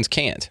raccoons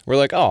can't. We're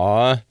like,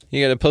 "Aw,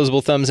 you got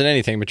opposable thumbs and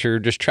anything, but you're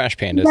just trash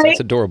pandas." Right? That's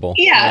adorable.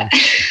 Yeah.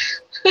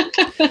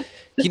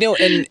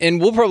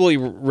 And we'll probably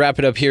wrap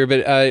it up here,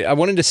 but I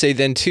wanted to say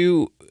then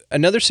too,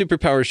 another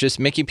superpower is just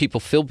making people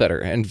feel better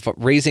and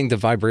raising the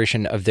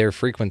vibration of their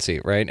frequency,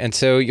 right? And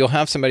so you'll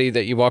have somebody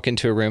that you walk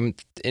into a room,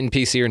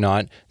 NPC or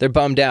not, they're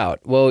bummed out.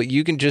 Well,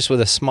 you can just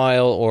with a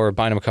smile or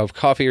buy them a cup of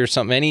coffee or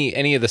something,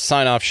 any of the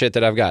sign-off shit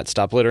that I've got,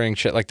 stop littering,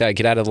 shit like that,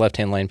 get out of the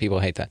left-hand lane, people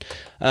hate that.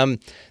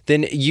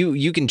 Then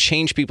you can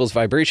change people's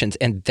vibrations,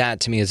 and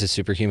that to me is a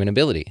superhuman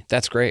ability.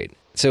 That's great.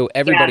 So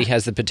everybody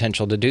has the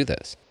potential to do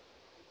this.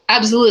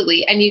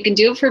 Absolutely. And you can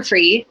do it for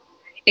free.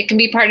 It can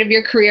be part of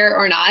your career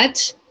or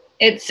not.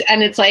 It's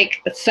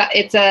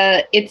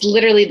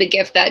literally the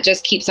gift that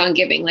just keeps on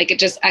giving. Like it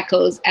just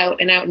echoes out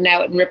and out and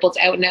out and ripples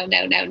out and out and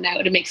out and out and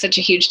out. It makes such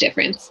a huge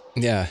difference.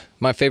 Yeah.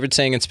 My favorite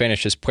saying in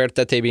Spanish is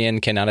puerta te bien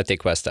que nada te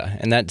cuesta.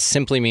 And that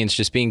simply means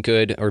just being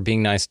good or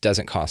being nice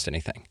doesn't cost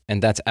anything.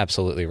 And that's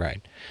absolutely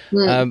right.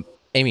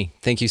 Amy,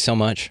 thank you so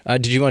much.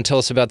 Did you want to tell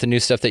us about the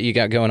new stuff that you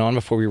got going on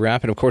before we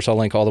wrap? And of course, I'll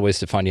link all the ways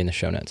to find you in the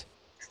show notes.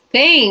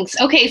 Thanks.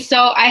 Okay,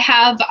 so I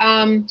have,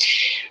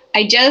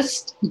 I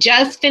just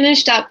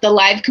finished up the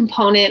live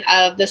component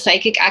of the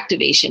Psychic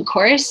Activation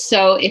course.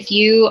 So if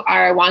you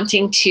are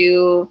wanting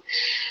to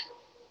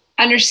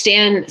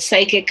understand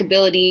psychic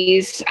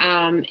abilities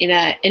in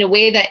a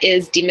way that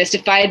is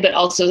demystified, but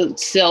also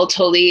still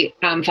totally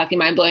fucking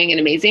mind-blowing and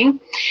amazing,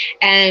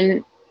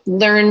 and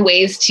learn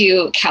ways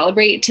to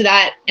calibrate to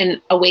that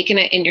and awaken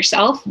it in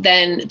yourself,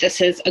 then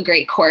this is a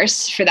great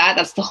course for that.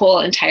 That's the whole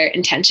entire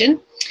intention.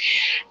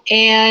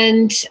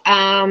 And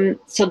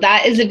so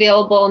that is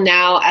available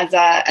now as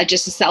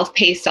just a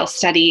self-paced,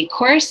 self-study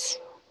course.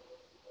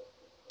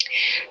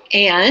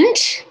 And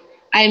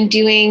I'm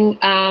doing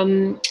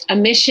a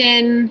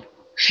mission.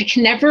 I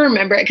can never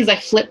remember it because I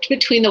flipped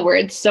between the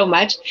words so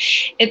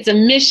much. It's a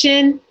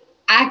mission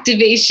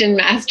activation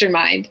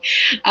mastermind.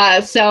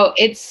 So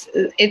it's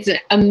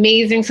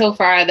amazing so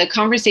far. The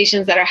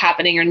conversations that are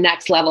happening are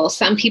next level.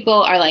 Some people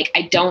are like,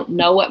 I don't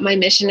know what my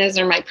mission is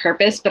or my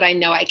purpose, but I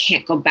know I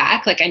can't go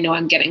back. Like I know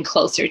I'm getting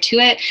closer to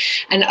it.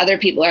 And other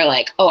people are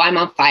like, oh, I'm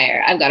on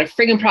fire. I've got a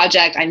friggin'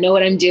 project. I know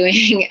what I'm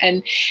doing.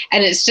 And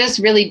it's just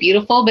really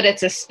beautiful, but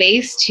it's a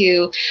space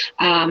to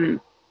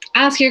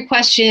ask your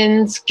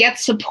questions, get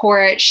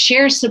support,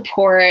 share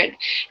support,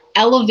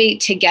 elevate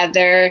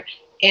together.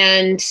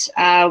 And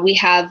we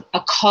have a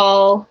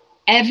call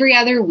every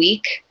other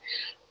week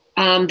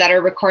that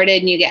are recorded,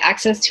 and you get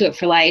access to it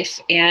for life.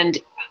 And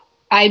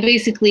I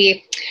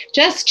basically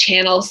just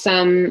channel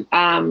some,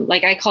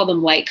 like I call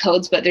them light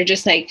codes, but they're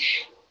just like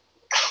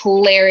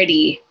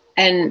clarity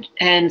and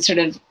sort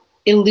of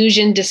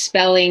illusion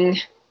dispelling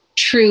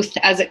truth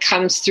as it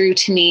comes through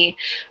to me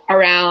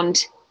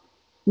around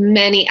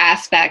many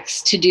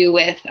aspects to do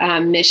with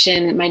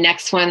mission. My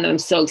next one that I'm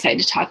so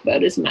excited to talk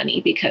about is money,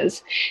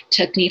 because it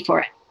took me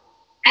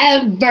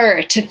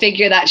forever to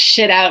figure that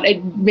shit out.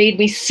 It made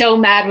me so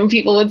mad when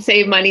people would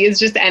say money is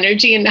just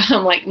energy, and now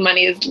I'm like,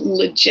 money is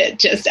legit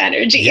just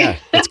energy. Yeah,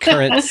 it's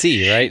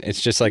currency, right?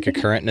 It's just like a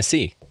current in a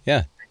sea.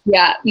 Yeah.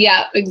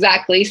 Yeah,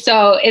 exactly.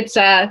 So it's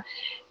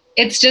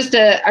just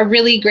a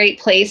really great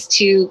place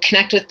to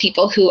connect with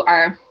people who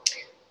are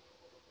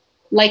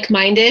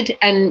like-minded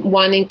and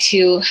wanting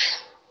to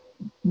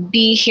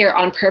be here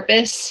on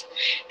purpose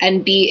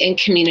and be in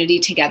community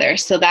together.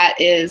 So that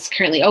is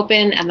currently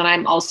open. And then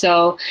I'm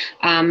also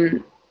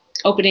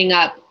opening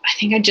up, I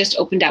think I just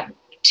opened up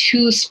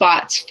 2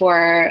 spots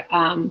for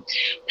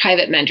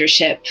private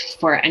mentorship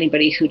for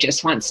anybody who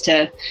just wants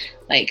to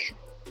like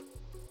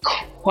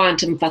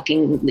quantum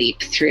fucking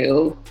leap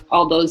through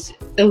all those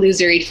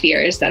illusory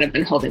fears that have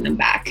been holding them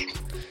back.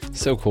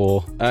 So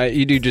cool.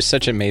 You do just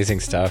such amazing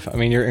stuff. I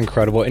mean, you're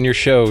incredible. And your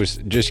shows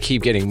just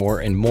keep getting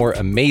more and more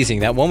amazing.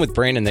 That one with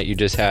Brandon that you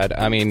just had,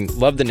 I mean,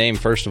 love the name,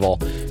 first of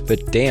all.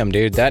 But damn,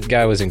 dude, that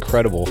guy was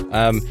incredible.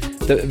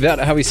 About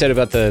how he said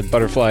about the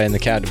butterfly and the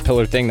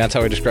caterpillar thing, that's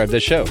how I described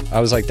this show. I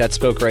was like, that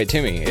spoke right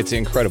to me. It's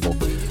incredible.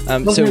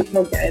 So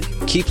good.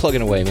 Keep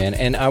plugging away, man.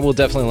 And I will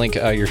definitely link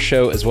your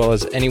show as well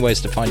as any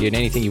ways to find you and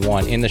anything you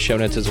want in the show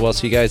notes as well.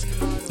 So you guys,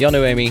 y'all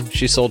know Amy.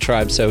 She's Soul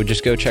Tribe, so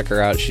just go check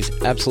her out. She's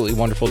absolutely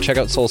wonderful. Check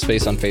out Soul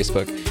Space on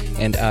Facebook.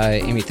 And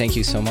Amy, thank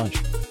you so much.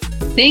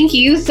 Thank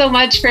you so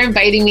much for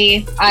inviting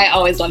me. I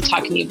always love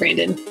talking to you,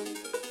 Brandon.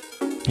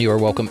 You are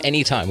welcome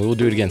anytime. We will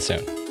do it again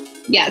soon.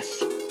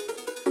 Yes.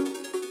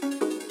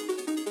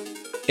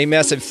 A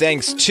massive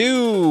thanks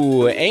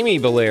to Amy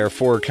Belair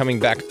for coming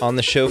back on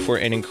the show for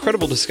an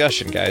incredible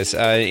discussion, guys.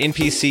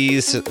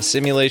 NPCs,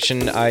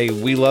 simulation,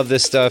 we love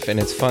this stuff, and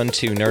it's fun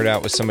to nerd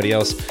out with somebody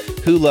else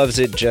who loves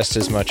it just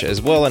as much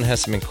as well and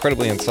has some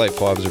incredibly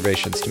insightful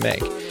observations to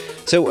make.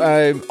 So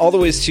all the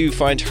ways to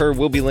find her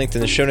will be linked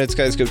in the show notes,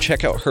 guys. Go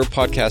check out her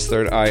podcast,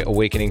 Third Eye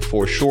Awakening,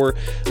 for sure.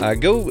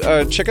 Go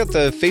check out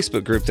the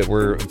Facebook group that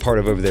we're a part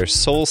of over there,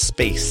 Soul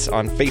Space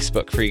on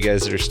Facebook, for you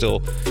guys that are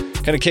still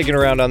kind of kicking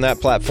around on that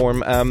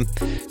platform.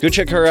 Go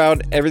check her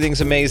out.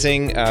 Everything's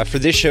amazing. For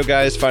this show,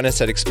 guys, find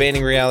us at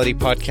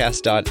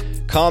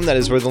expandingrealitypodcast.com. That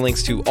is where the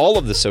links to all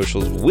of the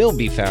socials will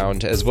be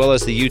found, as well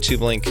as the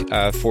YouTube link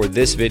for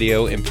this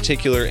video in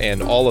particular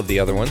and all of the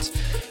other ones.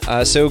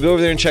 So go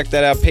over there and check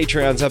that out.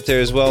 Patreon's up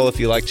there as well. If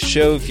you like the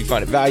show, if you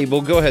find it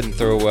valuable, go ahead and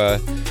throw a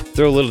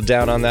little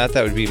down on that.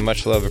 That would be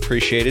much love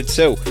appreciated.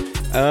 So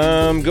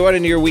go out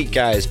into your week,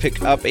 guys.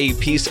 Pick up a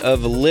piece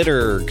of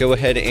litter. Go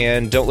ahead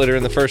and don't litter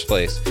in the first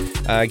place.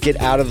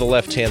 Get out of the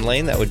left-hand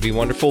lane. That would be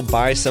wonderful.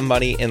 Buy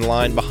somebody in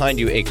line behind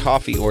you a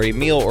coffee or a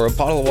meal or a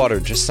bottle of water,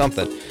 just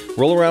something.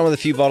 Roll around with a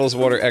few bottles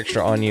of water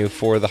extra on you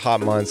for the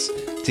hot months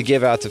to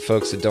give out to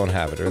folks that don't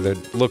have it or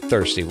that look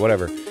thirsty,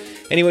 whatever.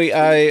 Anyway,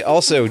 I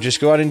also just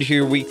go out into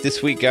your week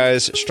this week,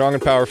 guys, strong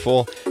and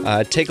powerful.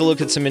 Take a look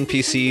at some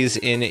NPCs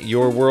in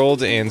your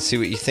world and see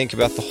what you think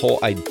about the whole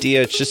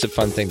idea. It's just a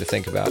fun thing to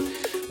think about.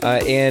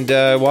 And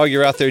while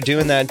you're out there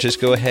doing that, just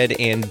go ahead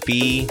and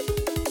be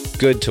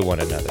good to one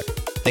another.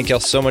 Thank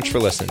y'all so much for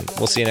listening.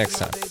 We'll see you next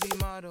time.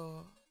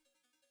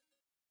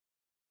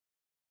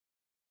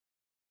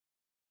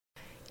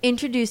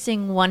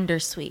 Introducing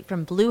Wondersuite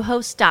from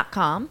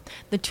Bluehost.com,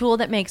 the tool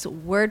that makes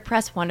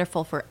WordPress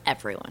wonderful for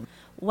everyone.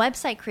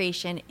 Website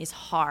creation is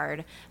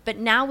hard, but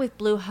now with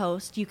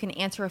Bluehost, you can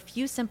answer a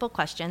few simple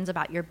questions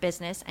about your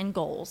business and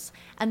goals,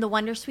 and the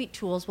Wondersuite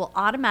tools will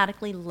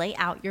automatically lay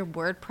out your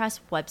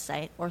WordPress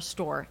website or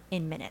store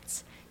in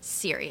minutes.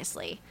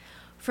 Seriously.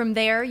 From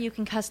there, you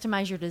can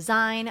customize your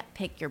design,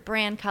 pick your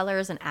brand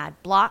colors, and add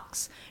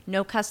blocks.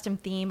 No custom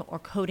theme or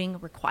coding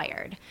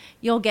required.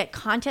 You'll get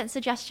content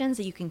suggestions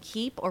that you can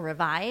keep or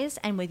revise,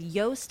 and with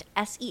Yoast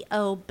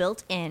SEO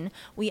built in,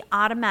 we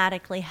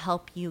automatically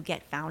help you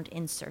get found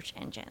in search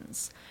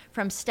engines.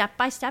 From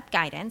step-by-step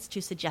guidance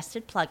to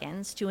suggested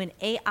plugins to an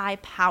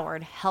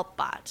AI-powered help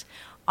bot,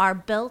 our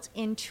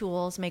built-in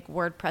tools make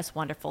WordPress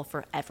wonderful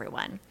for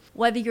everyone.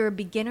 Whether you're a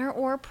beginner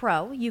or a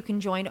pro, you can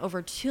join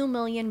over 2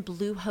 million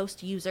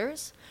Bluehost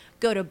users.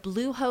 Go to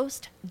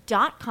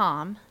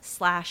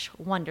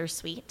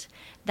bluehost.com/wondersuite.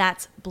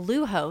 That's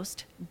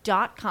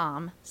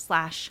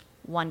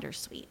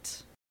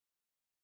bluehost.com/wondersuite.